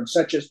doctrines,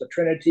 such as the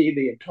Trinity,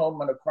 the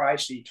atonement of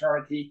Christ, the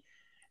eternity,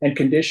 and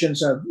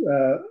conditions of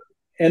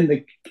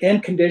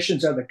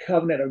conditions of the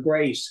covenant of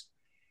grace,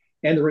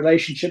 and the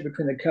relationship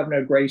between the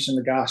covenant of grace and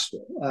the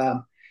gospel.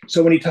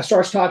 So when he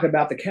starts talking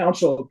about the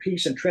council of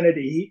peace and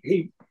Trinity,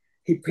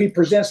 he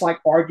presents like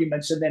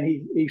arguments, and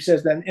then he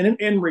says then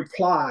in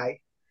reply.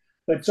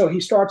 But so he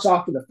starts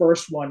off with the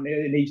first one,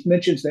 and he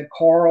mentions that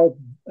Karl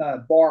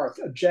Barth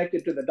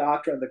objected to the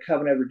doctrine of the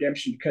covenant of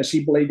redemption because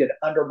he believed it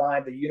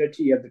undermined the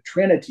unity of the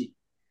Trinity.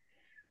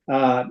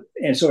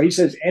 And so he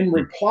says, in Hmm.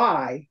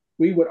 reply,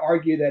 we would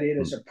argue that it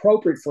is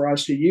appropriate for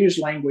us to use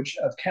language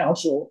of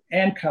counsel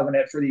and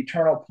covenant for the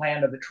eternal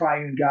plan of the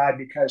triune God,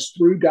 because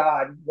through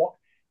God,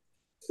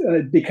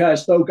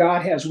 because though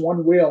God has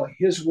one will,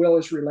 His will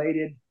is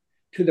related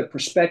to the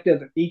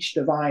perspective of each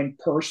divine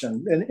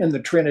person in the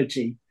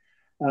Trinity.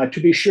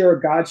 To be sure,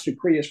 God's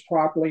decree is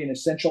properly an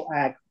essential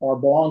act or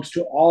belongs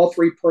to all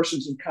three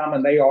persons in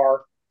common. They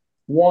are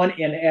one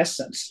in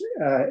essence,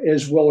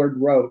 as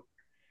Willard wrote.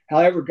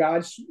 However,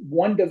 God's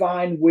one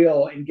divine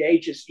will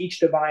engages each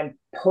divine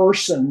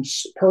person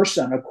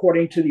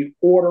according to the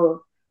order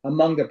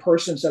among the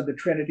persons of the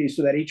Trinity,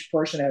 so that each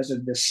person has a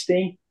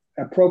distinct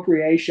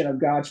appropriation of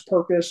God's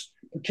purpose,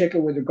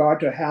 particularly with regard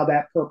to how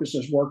that purpose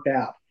is worked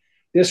out.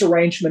 This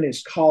arrangement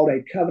is called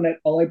a covenant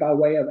only by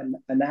way of an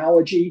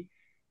analogy,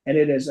 and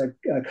it is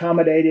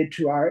accommodated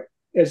to our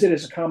as it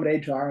is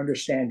accommodated to our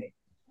understanding.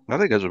 I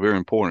think that's a very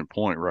important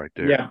point right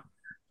there. Yeah.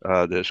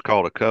 That's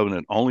called a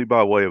covenant only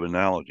by way of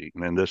analogy.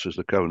 And this is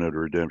the covenant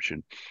of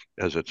redemption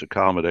as it's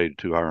accommodated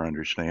to our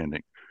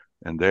understanding.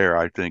 And there,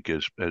 I think,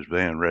 as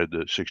Van read the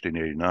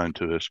 1689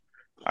 to us,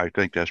 I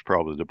think that's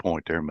probably the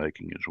point they're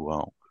making as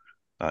well.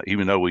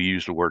 Even though we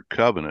use the word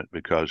covenant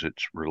because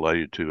it's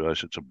related to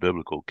us, it's a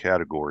biblical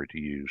category to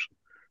use.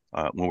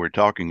 When we're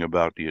talking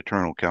about the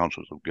eternal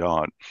counsels of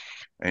God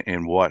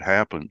and what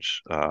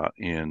happens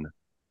in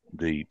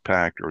the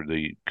pact or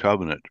the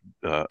covenant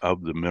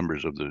of the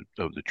members of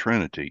the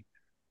Trinity,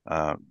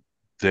 uh,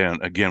 then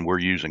again we're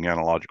using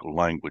analogical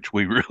language.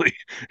 We really,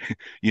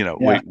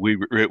 Yeah.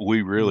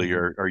 we really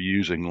are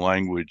using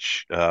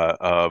language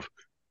of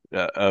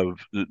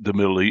the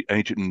Middle East,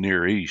 ancient and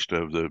Near East,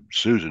 of the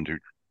Susan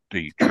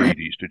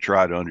treaties to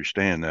try to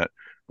understand that,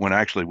 when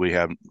actually we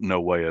have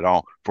no way at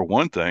all. For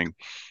one thing,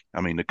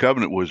 I mean, the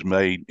covenant was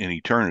made in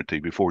eternity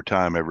before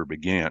time ever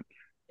began.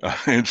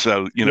 And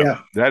so,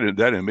 Yeah.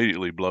 that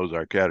immediately blows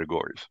our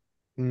categories.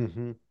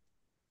 Mm-hmm.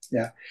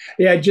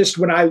 Yeah. Just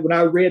when I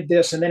read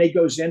this, and then he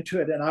goes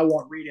into it, and I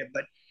won't read it,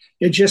 but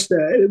it just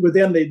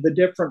within the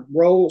different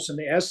roles and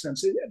the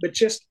essence, but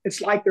just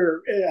it's like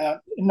they're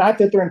not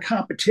that they're in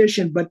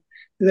competition, but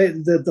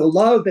the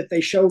love that they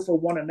show for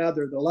one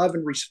another, the love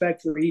and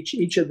respect for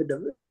each of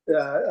the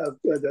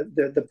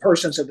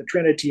persons of the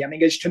Trinity. I mean,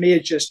 to me,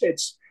 it's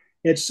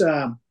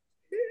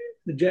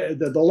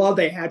the love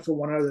they had for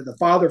one another, the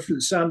Father for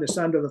the Son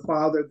to the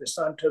Father, the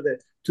Son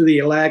to the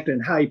elect,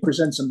 and how he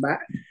presents them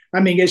back. I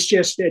mean, it's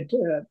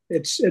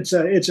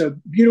a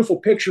beautiful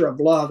picture of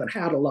love and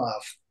how to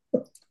love.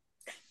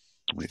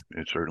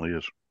 It certainly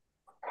is.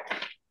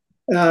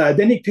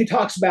 Then he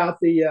talks about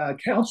the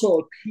counsel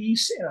of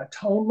peace and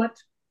atonement.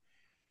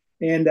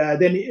 And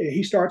then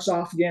he starts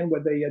off again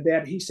with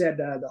that he said,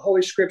 the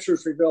Holy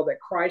Scriptures reveal that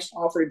Christ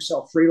offered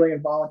himself freely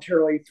and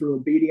voluntarily through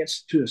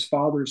obedience to his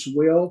Father's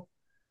will.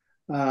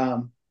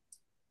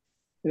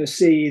 Let's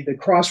see, the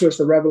cross was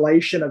the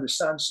revelation of the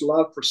Son's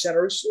love for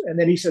sinners. And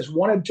then he says,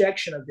 one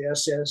objection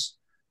against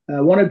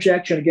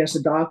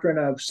the doctrine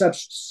of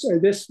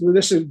this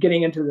is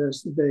getting into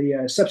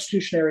the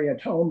substitutionary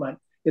atonement,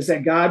 is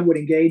that God would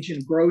engage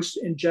in gross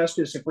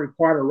injustice if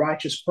required a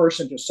righteous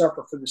person to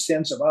suffer for the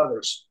sins of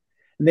others.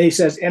 And then he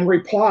says, in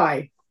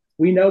reply,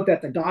 we note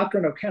that the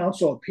doctrine of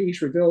counsel of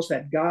peace reveals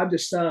that God the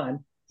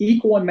Son,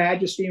 equal in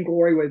majesty and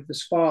glory with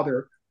his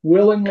Father,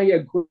 willingly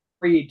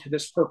agreed to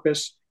this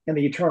purpose in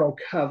the eternal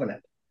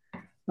covenant.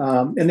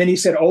 And then he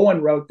said,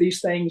 Owen wrote,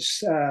 these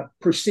things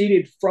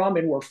proceeded from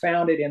and were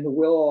founded in the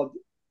will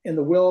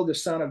of the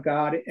Son of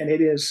God, and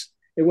it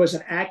was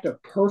an act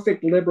of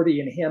perfect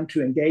liberty in him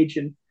to engage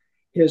in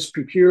his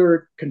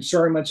procured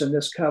concernments in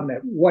this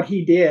covenant. What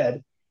he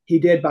did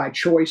by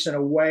choice in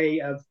a way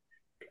of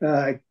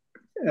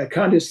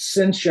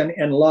condescension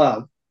and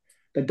love.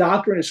 The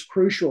doctrine is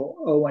crucial,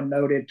 Owen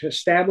noted, to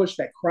establish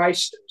that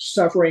Christ's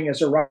suffering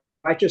as a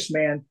righteous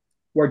man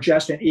were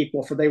just and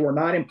equal, for they were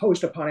not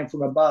imposed upon him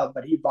from above,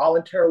 but he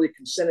voluntarily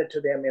consented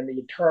to them in the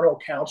eternal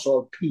counsel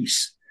of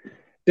peace.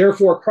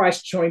 Therefore,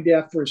 Christ's showing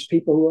death for his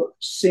people's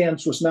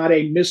sins was not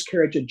a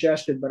miscarriage of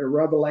justice, but a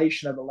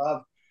revelation of the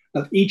love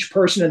of each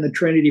person in the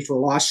Trinity for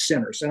lost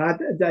sinners. And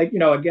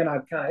again,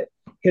 I've kind of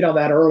hit on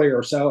that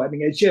earlier. So, I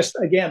mean, it's just,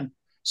 again,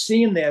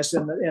 seeing this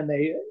and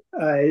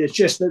it's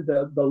just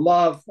the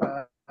love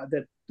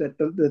that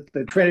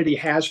the Trinity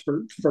has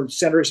for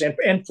sinners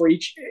and for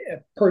each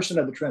person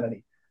of the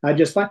Trinity.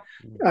 It's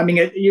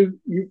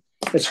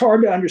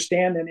hard to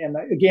understand, and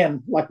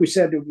again, like we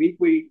said,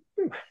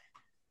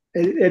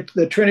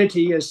 the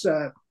Trinity is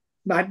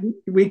not.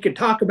 We could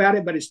talk about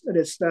it, but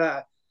it's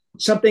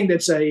something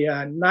that's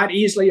not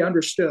easily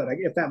understood,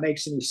 if that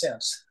makes any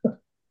sense.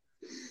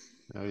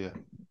 Oh yeah.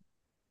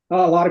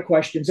 A lot of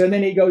questions, and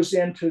then he goes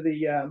into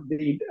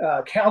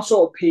the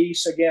counsel of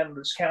peace again.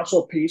 This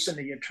counsel of peace and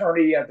the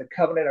eternity of the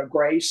covenant of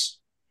grace,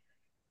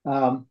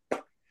 and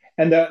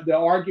the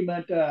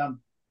argument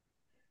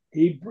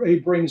he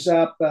brings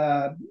up.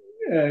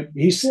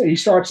 He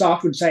starts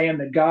off with saying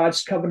that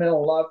God's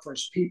covenantal love for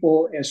his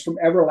people is from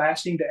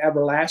everlasting to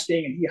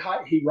everlasting,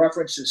 and he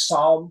references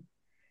Psalm,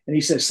 and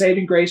he says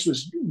saving grace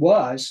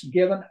was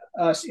given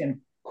us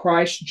in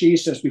Christ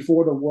Jesus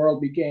before the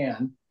world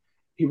began.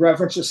 He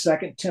references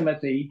 2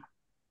 Timothy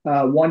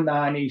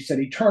 1:9. He said,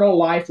 eternal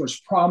life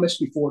was promised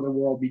before the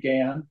world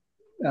began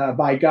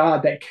by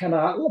God that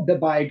cannot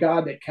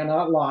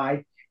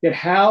lie. Yet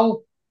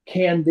how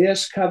can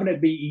this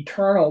covenant be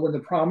eternal when the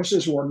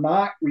promises were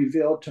not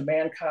revealed to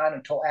mankind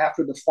until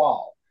after the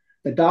fall?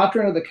 The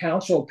doctrine of the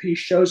counsel of peace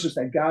shows us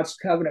that God's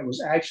covenant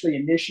was actually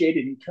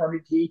initiated in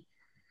eternity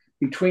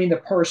between the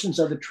persons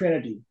of the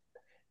Trinity.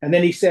 And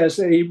then he says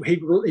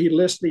he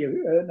lists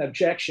an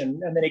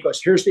objection, and then he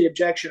goes, here's the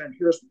objection, and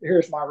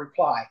here's my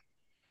reply.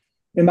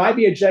 It might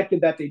be objected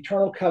that the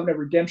eternal covenant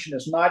of redemption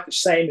is not the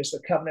same as the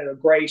covenant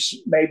of grace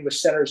made with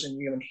sinners in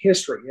human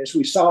history. As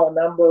we saw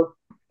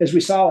As we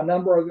saw, a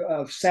number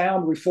of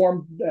sound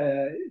Reformed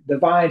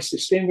divines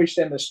distinguished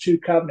them as two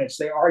covenants.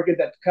 They argued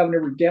that the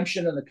covenant of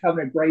redemption and the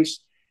covenant of grace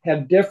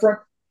have different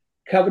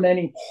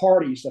covenanting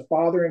parties, the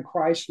Father in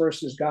Christ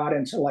versus God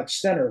and select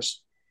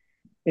sinners,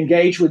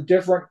 engaged with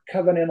different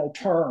covenantal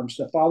terms.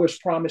 The Father's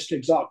promise to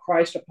exalt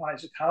Christ upon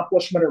his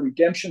accomplishment of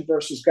redemption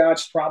versus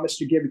God's promise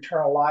to give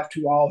eternal life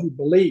to all who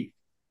believe.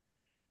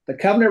 The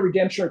covenant of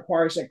redemption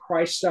requires that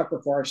Christ suffer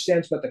for our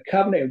sins, but the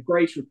covenant of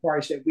grace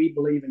requires that we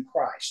believe in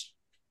Christ.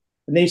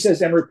 And then he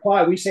says, in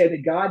reply, we say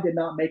that God did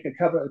not make a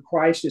covenant with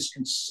Christ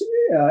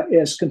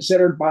as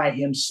considered by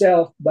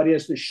himself, but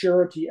is the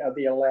surety of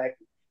the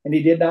elect. And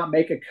he did not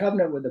make a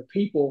covenant with the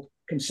people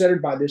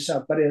considered by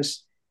themselves, but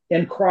is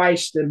in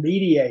Christ the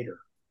mediator.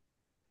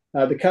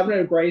 The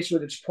covenant of grace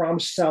with its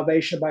promise of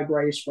salvation by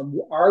grace from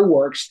our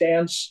work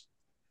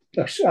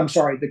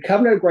the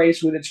covenant of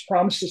grace with its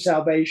promise of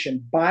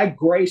salvation by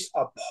grace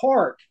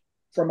apart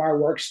from our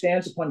work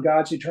stands upon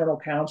God's eternal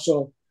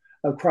counsel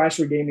of Christ's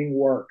redeeming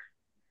work.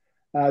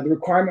 The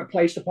requirement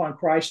placed upon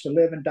Christ to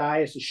live and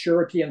die is the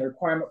surety, and the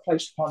requirement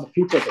placed upon the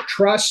people to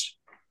trust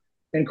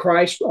in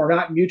Christ are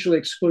not mutually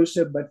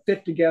exclusive, but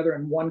fit together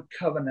in one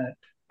covenant.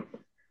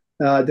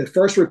 The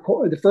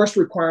first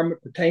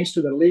requirement pertains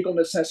to the legal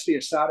necessity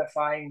of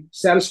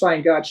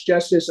satisfying God's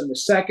justice, and the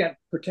second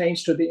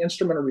pertains to the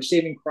instrument of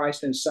receiving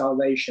Christ in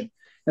salvation.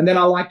 And then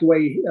I like the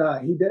way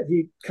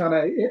he kind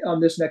of, on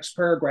this next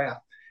paragraph,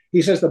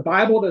 he says, the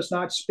Bible does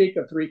not speak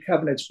of three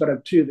covenants, but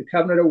of two, the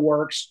covenant of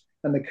works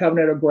and the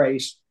covenant of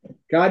grace.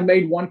 God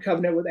made one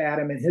covenant with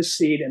Adam and his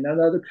seed, and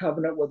another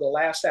covenant with the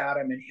last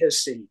Adam and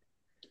his seed.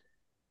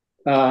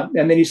 And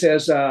then he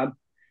says,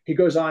 he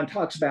goes on and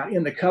talks about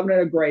in the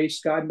covenant of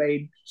grace, God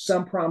made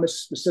some promise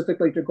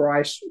specifically to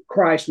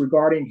Christ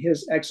regarding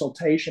his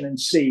exaltation and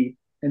seed,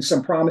 and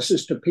some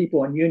promises to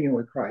people in union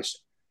with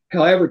Christ.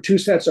 However, two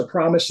sets of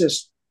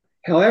promises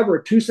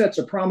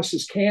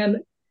can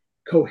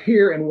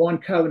cohere in one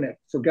covenant.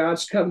 For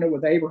God's covenant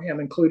with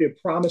Abraham included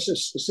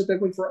promises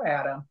specifically for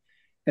Adam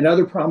and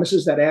other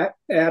promises that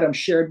Adam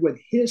shared with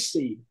his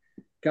seed.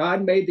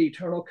 God made the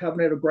eternal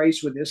covenant of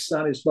grace with his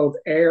son as both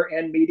heir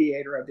and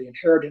mediator of the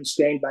inheritance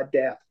gained by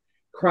death.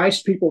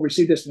 Christ's people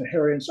received this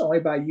inheritance only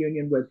by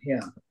union with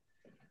him.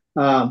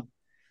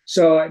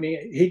 So, I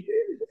mean,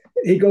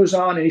 he goes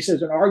on and he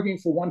says, in arguing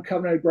for one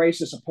covenant of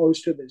grace as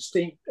opposed to the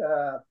distinct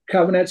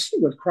covenants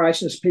with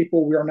Christ and his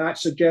people, we are not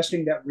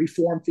suggesting that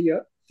Reformed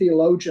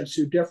theologians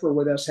who differ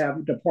with us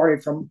have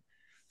departed from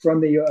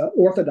the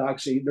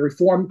orthodoxy. The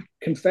Reformed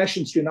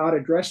confessions do not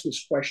address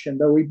this question,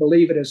 though we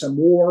believe it is a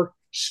more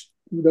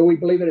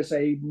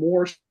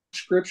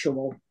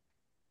scriptural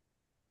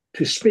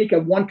to speak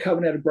of one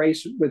covenant of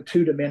grace with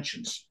two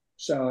dimensions.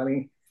 So, I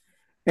mean,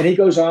 and he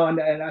goes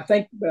on, and I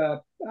think, I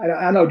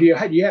don't know, do you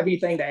have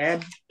anything to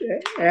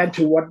add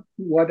to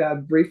what I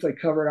briefly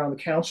covered on the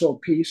council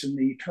piece and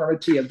the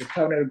eternity of the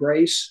covenant of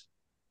grace?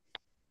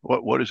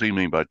 What does he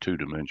mean by two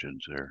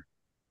dimensions there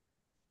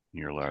in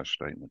your last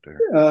statement there?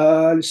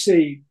 Let's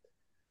see.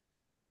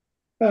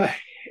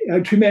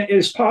 It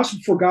is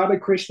possible for godly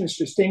Christians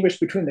to distinguish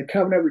between the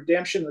covenant of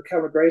redemption and the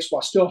covenant of grace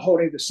while still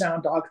holding the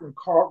sound doctrine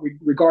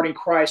regarding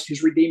Christ,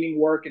 his redeeming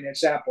work, and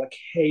its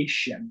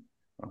application.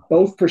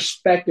 Both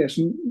perspectives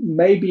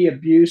may be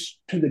abused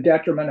to the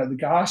detriment of the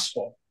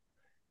gospel.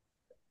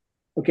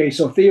 Okay,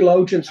 so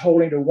theologians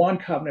holding to one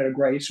covenant of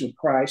grace with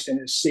Christ and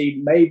his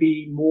seed may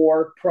be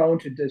more prone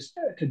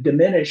to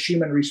diminish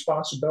human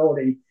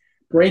responsibility,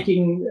 break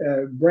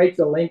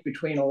the link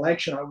between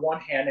election on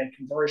one hand and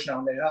conversion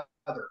on the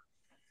other.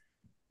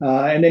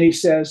 And then he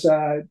says,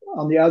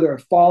 on the other,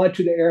 fall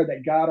into the error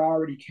that God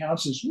already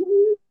counts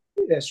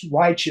as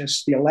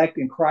righteous, the elect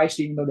in Christ,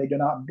 even though they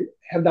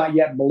have not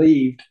yet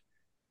believed,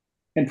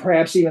 and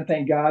perhaps even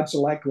think God's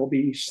elect will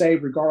be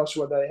saved regardless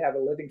of whether they have a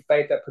living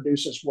faith that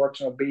produces works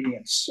and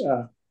obedience.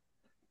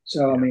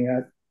 I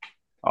mean,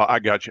 I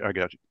got you.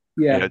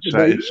 Yeah,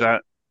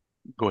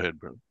 go ahead,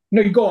 brother.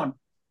 No, you go on.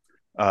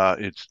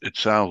 It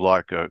sounds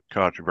like a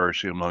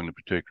controversy among the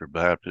particular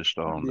Baptists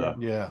on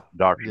the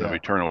doctrine of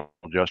eternal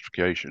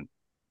justification.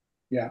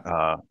 Yeah.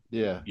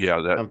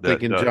 I'm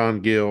thinking John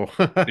Gill.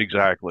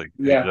 Exactly.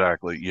 Yeah,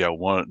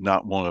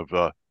 not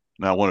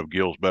one of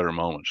Gill's better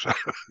moments.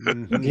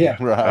 Yeah,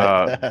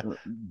 right.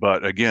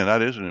 But again,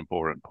 that is an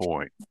important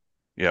point.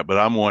 Yeah, but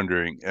I'm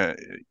wondering.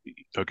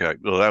 Okay,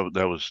 well,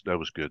 that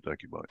was good.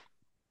 Thank you, buddy.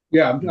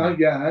 Yeah,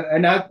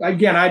 and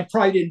I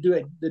probably didn't do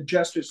it the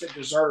justice it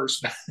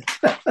deserves.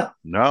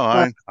 No,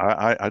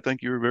 I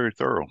think you were very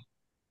thorough.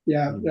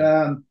 Yeah,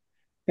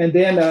 and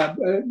then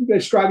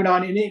it's driving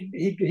on, and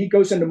he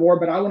goes into more,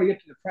 but I want to get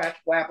to the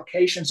practical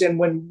applications. And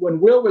when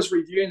Will was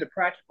reviewing the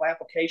practical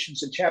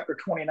applications in chapter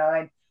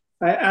 29,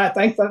 I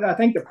think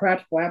the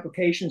practical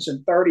applications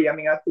in 30, I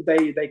mean,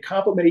 they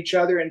complement each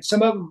other, and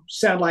some of them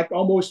sound like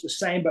almost the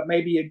same, but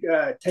maybe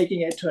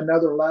taking it to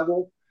another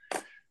level.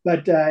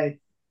 But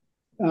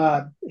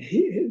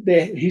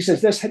he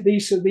says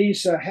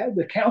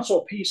the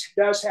counsel piece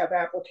does have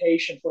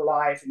application for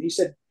life, and he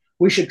said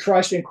we should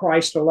trust in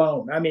Christ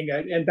alone. I mean,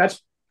 and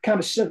that's kind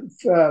of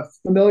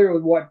familiar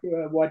with what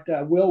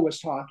Will was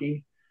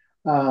talking.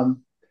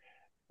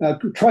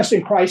 Trust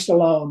in Christ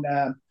alone.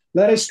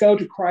 Let us go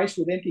to Christ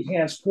with empty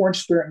hands, poor in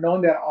spirit,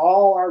 knowing that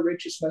all our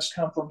riches must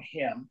come from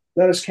him.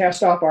 Let us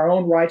cast off our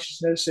own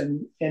righteousness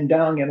and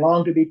dung and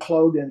long to be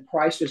clothed in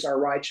Christ as our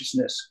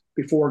righteousness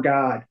before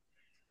God.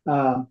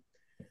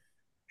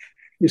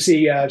 You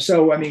see,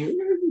 so I mean,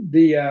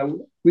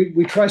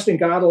 we trust in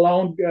God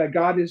alone.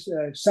 God is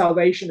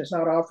salvation is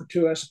not offered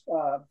to us.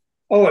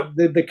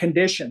 The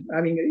condition.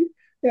 I mean,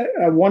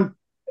 one,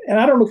 and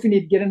I don't know if we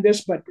need to get in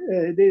this, but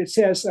it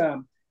says,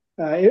 are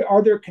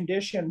there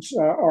conditions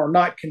or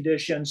not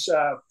conditions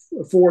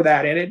for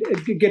that? And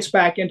it gets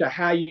back into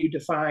how you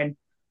define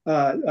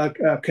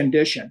a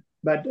condition.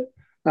 But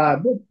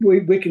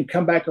we can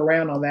come back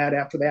around on that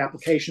after the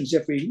applications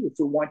if we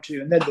want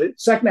to. And then the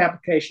second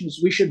application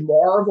is we should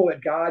marvel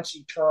at God's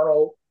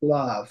eternal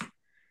love.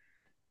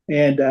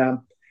 And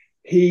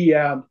we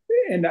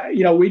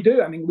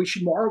do. I mean, we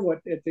should marvel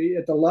at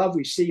the love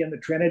we see in the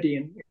Trinity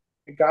and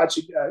God's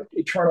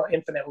eternal,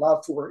 infinite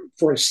love for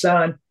his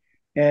Son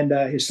and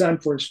his Son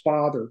for his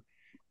Father.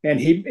 And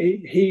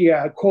he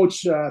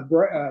quotes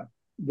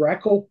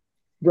Breckle.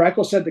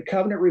 Breckle said, "The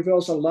covenant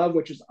reveals a love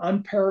which is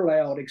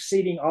unparalleled,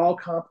 exceeding all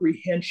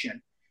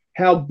comprehension.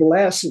 How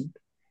blessed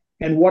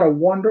and what a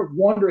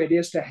wonder it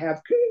is to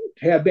have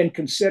been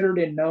considered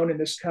and known in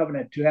this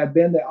covenant, to have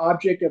been the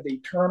object of the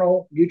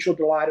eternal mutual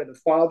delight of the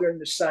Father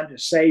and the Son to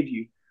save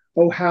you.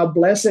 Oh, how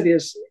blessed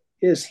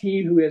is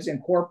he who is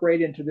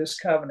incorporated into this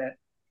covenant,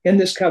 and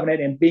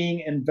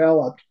being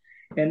enveloped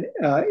and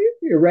I'm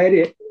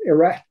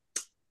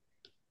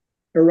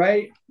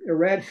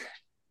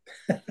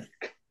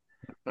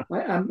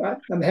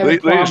having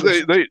problems.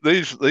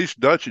 These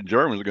Dutch and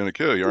Germans are going to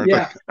kill you, aren't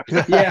they?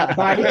 Yeah.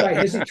 By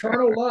his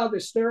eternal love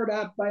is stirred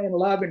up by in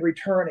love in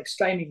return,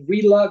 exclaiming,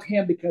 "We love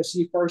him because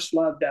he first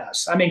loved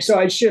us." I mean, so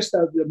it's just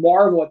the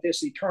marvel at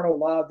this eternal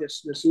love,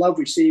 this love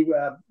we see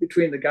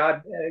between the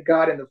God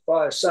and the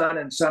Son,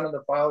 and Son and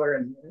the Father,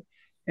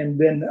 and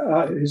then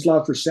his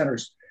love for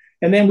sinners.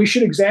 And then we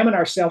should examine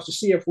ourselves to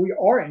see if we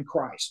are in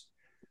Christ.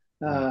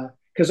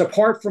 Because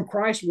apart from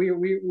Christ,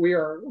 we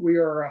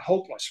are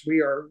hopeless.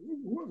 We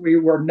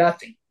were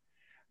nothing.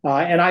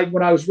 And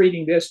when I was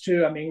reading this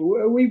too, I mean,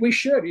 we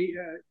should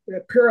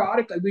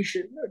periodically we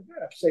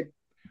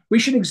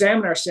should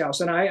examine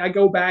ourselves. And I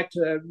go back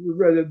to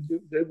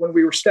when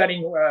we were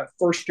studying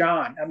 1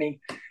 John. I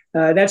mean,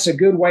 that's a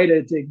good way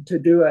to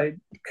do a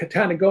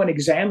kind of go and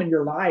examine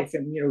your life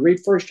and read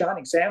 1 John,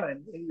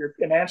 examine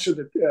and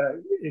answer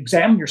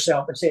examine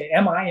yourself and say,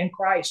 "Am I in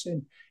Christ?"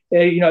 And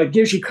it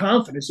gives you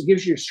confidence. It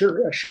gives you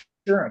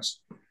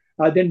assurance.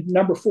 Then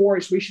number 4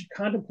 is we should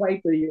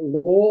contemplate the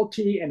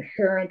loyalty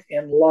inherent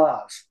in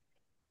love.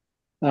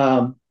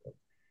 And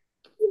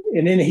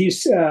then he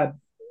says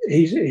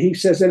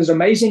it is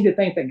amazing to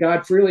think that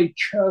God freely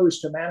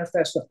chose to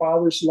manifest the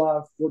Father's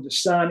love for the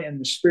Son and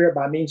the Spirit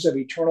by means of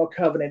eternal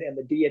covenant and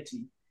the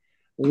deity.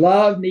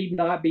 Love need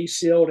not be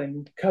sealed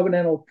in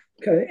covenant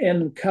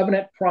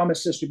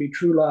promises to be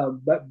true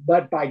love,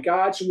 but by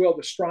God's will,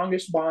 the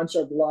strongest bonds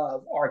of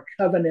love are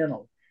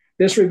covenantal.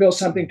 This reveals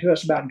something to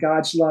us about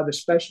God's love,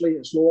 especially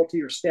his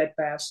loyalty or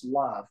steadfast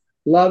love.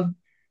 Love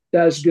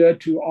does good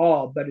to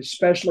all, but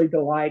especially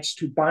delights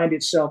to bind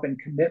itself in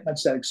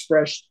commitments that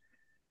express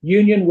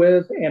union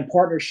with and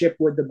partnership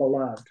with the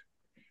beloved.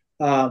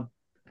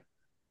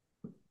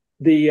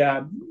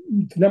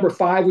 Number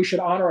 5, we should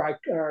honor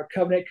our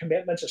covenant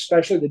commitments,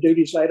 especially the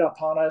duties laid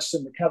upon us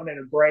in the covenant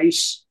of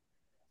grace.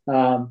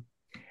 And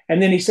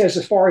then he says,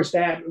 as far as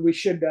that, we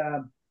should,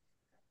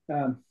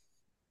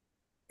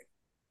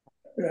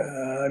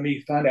 let me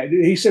find out.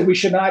 He said we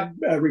should not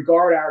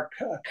regard our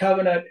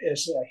covenant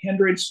as a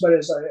hindrance, but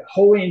as a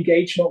holy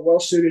engagement well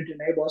suited to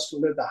enable us to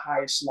live the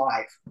highest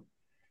life.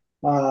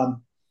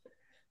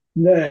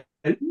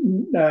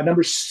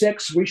 Number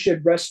 6, we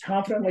should rest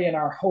confidently in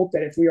our hope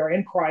that if we are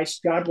in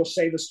Christ, God will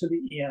save us to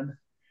the end.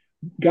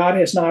 God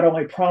has not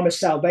only promised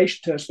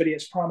salvation to us, but he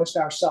has promised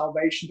our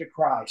salvation to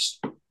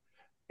Christ.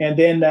 And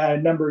then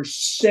number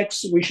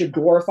 6, we should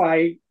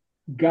glorify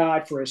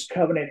God for his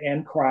covenant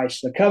in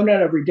Christ. The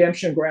covenant of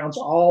redemption grounds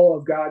all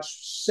of God's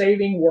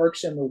saving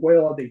works in the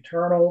will of the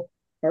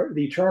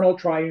eternal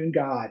triune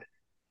God.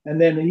 And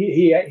then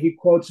he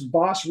quotes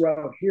Voss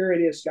wrote, "Here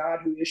it is God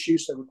who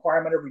issues the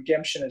requirement of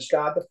redemption as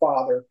God the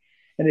Father,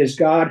 and is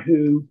God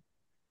who,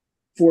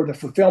 for the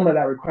fulfillment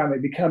of that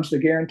requirement, becomes the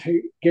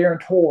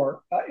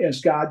guarantor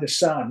as God the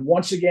Son.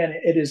 Once again,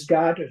 it is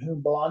God to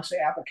whom belongs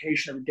the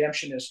application of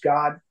redemption as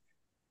God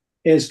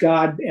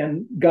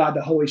and God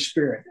the Holy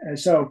Spirit." And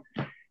so,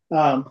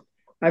 I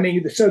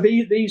mean, so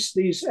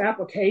these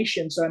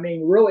applications, I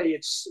mean, really,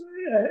 it's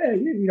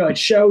it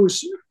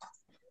shows.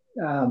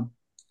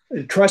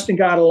 Trust in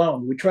God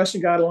alone. We trust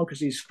in God alone because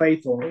he's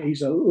faithful.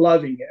 He's a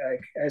loving,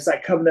 as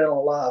that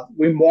covenantal love.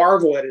 We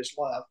marvel at his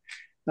love.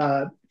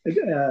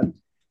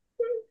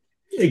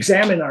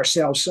 Examine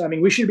ourselves. I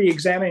mean, we should be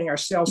examining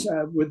ourselves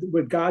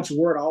with God's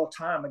word all the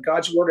time. And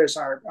God's word is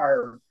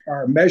our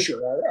measure,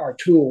 our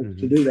tool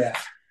to do that.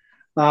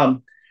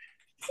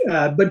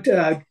 But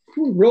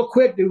real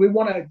quick, do we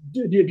want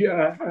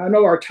to? I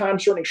know our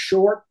time's running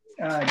short.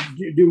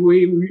 Do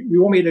we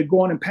you want me to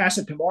go on and pass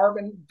it to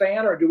Marvin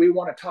Van, or do we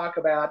want to talk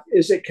about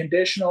is it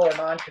conditional or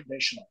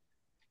non-conditional?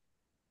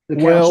 The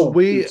Well, Council of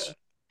Peace.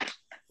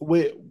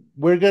 we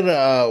we're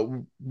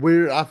gonna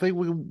I think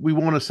we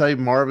want to save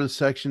Marvin's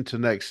section to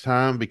next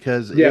time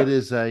because Yeah, it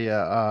is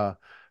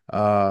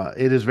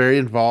very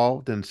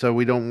involved, and so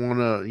we don't want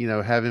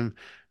to have him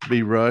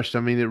be rushed.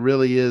 I mean, it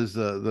really is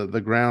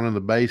the ground and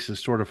the basis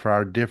sort of for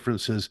our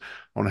differences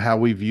on how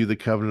we view the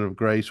covenant of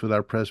grace with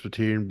our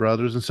Presbyterian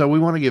brothers, and so we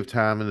want to give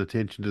time and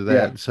attention to that.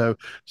 yeah. And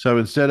so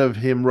instead of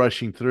him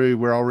rushing through,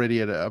 we're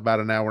already at about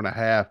an hour and a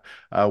half.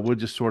 We'll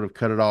just sort of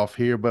cut it off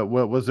here. But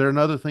what was there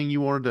another thing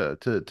you wanted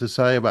to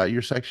say about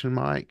your section,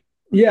 Mike?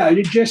 Yeah,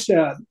 the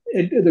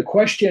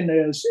question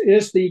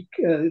is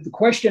the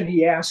question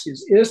he asks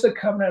is the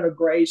covenant of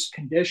grace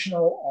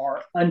conditional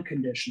or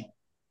unconditional?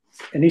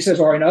 And he says,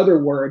 or in other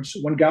words,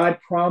 when God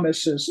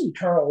promises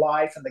eternal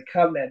life in the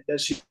covenant,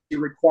 does he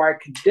require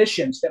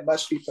conditions that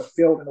must be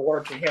fulfilled in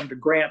order for him to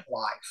grant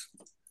life?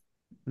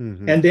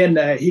 Mm-hmm. And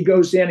then he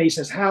goes in, he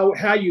says,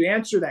 how you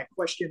answer that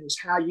question is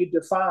how you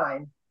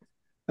define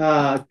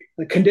a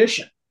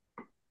condition.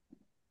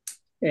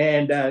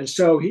 And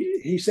so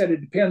he said it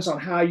depends on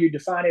how you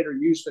define it or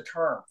use the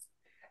term.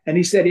 And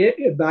he said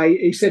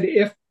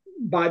if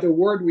by the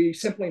word we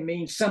simply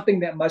mean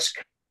something that must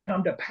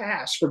come to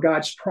pass for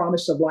God's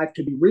promise of life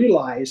to be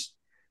realized,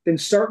 then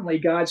certainly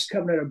God's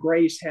covenant of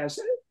grace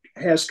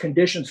has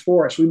conditions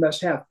for us. We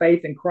must have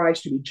faith in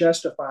Christ to be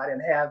justified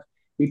and have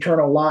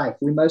eternal life.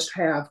 We must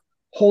have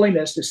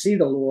holiness to see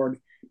the Lord,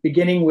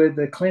 beginning with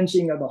the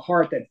cleansing of the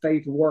heart that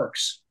faith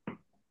works.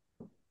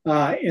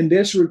 In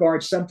this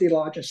regard, some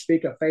theologians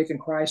speak of faith in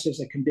Christ as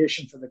a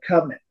condition for the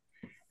covenant.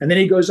 And then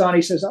he goes on,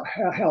 he says,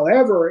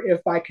 however,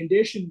 if by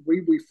condition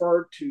we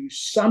refer to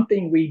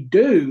something we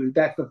do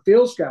that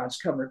fulfills God's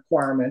covenant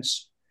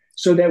requirements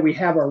so that we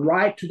have a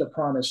right to the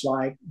promised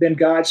life, then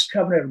God's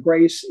covenant of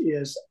grace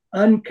is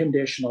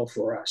unconditional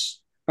for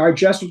us. Our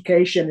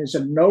justification is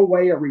in no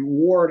way a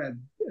reward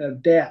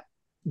of debt,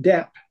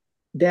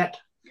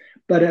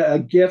 but a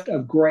gift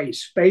of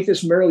grace. Faith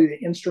is merely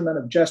the instrument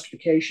of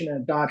justification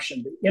and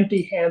adoption, the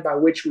empty hand by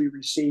which we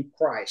receive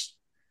Christ.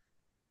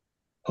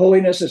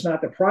 Holiness is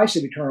not the price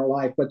of eternal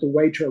life, but the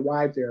way to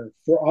arrive there.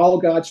 For all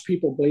God's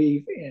people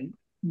believe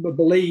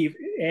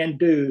and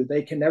do,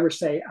 they can never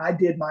say, I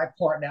did my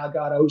part, now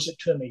God owes it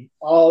to me.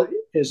 All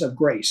is of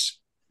grace.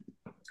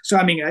 So,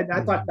 I mean,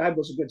 I thought that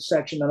was a good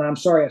section, and I'm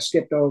sorry I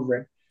skipped over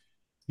it.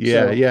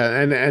 Yeah, so, yeah,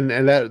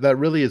 and that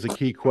really is a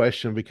key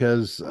question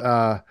because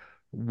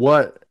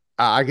what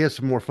I guess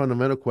a more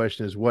fundamental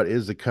question is what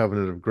is the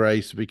covenant of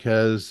grace?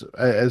 Because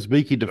as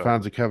Beeke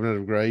defines the covenant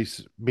of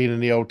grace, being in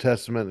the Old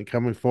Testament and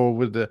coming forward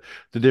with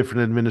the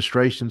different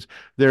administrations,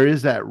 there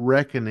is that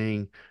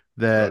reckoning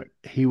that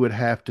he would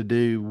have to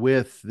do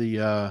with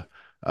the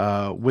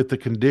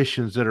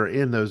conditions that are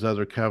in those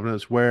other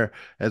covenants, where,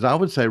 as I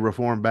would say,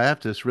 Reformed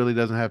Baptist really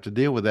doesn't have to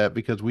deal with that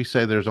because we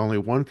say there's only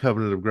one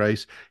covenant of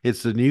grace.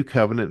 It's the new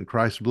covenant in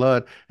Christ's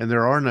blood, and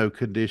there are no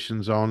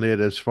conditions on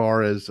it as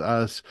far as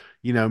us,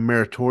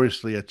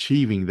 meritoriously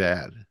achieving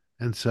that.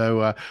 And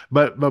so,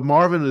 but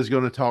Marvin is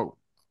going to talk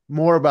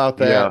more about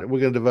that. Yeah, We're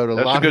going to devote a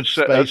that's lot of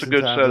space and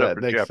time to setup that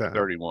for next chapter time.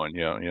 31.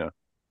 Yeah, yeah.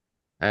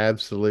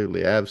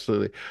 Absolutely,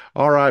 absolutely.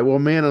 All right. Well,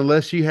 man,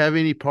 unless you have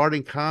any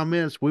parting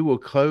comments, we will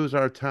close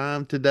our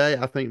time today.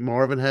 I think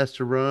Marvin has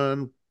to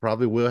run.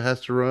 Probably Will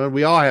has to run.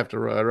 We all have to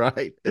run,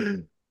 right?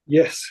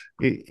 Yes.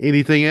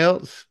 Anything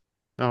else?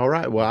 All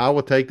right. Well, I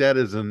will take that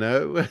as a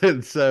no.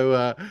 And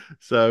so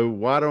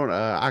why don't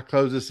I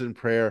close this in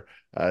prayer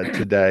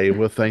today, and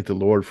we'll thank the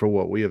Lord for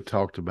what we have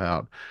talked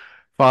about.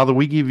 Father,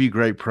 we give you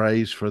great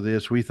praise for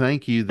this. We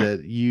thank you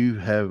that you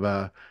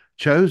have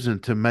chosen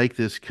to make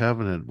this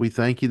covenant. We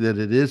thank you that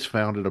it is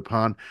founded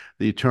upon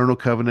the eternal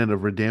covenant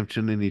of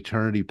redemption in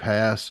eternity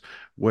past,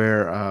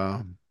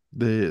 where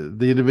the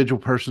individual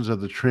persons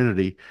of the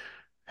Trinity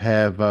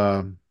have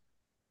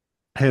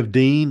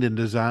deemed and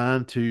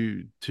designed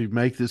to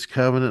make this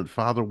covenant,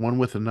 Father, one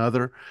with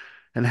another,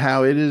 and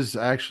how it is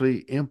actually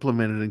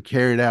implemented and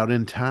carried out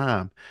in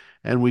time.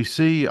 And we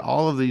see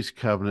all of these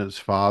covenants,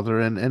 Father,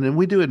 and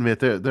we do admit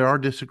there are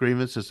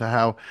disagreements as to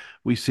how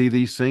we see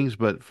these things,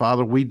 but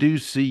Father, we do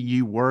see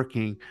you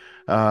working,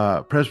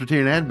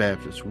 Presbyterian and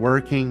Baptist,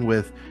 working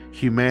with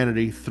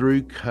humanity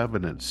through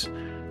covenants.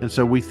 And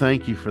so we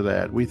thank you for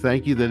that. We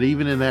thank you that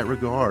even in that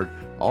regard,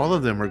 all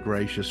of them are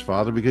gracious,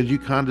 Father, because you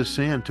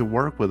condescend to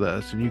work with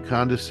us and you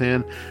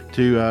condescend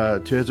to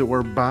as it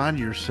were, bind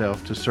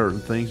yourself to certain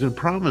things and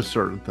promise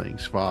certain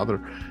things, Father.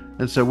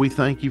 And so we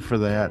thank you for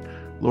that.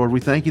 Lord,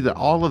 we thank you that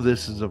all of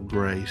this is of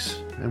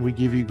grace, and we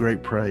give you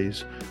great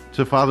praise.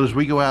 So, Father, as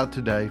we go out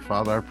today,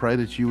 Father, I pray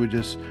that you would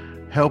just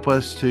help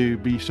us to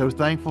be so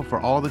thankful for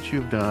all that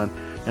you've done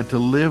and to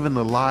live in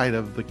the light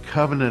of the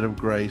covenant of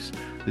grace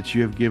that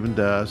you have given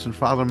to us. And,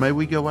 Father, may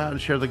we go out and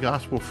share the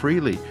gospel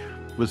freely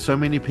with so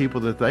many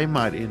people that they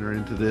might enter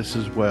into this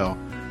as well,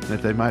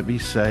 that they might be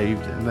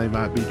saved and they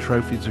might be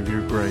trophies of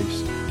your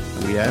grace.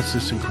 We ask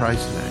this in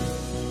Christ's name.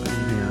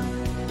 Amen.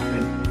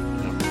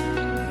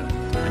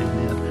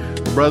 Amen.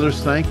 Well,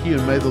 brothers, thank you,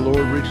 and may the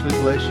Lord richly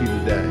bless you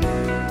today.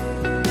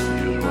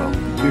 You as well.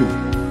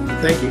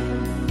 Thank you.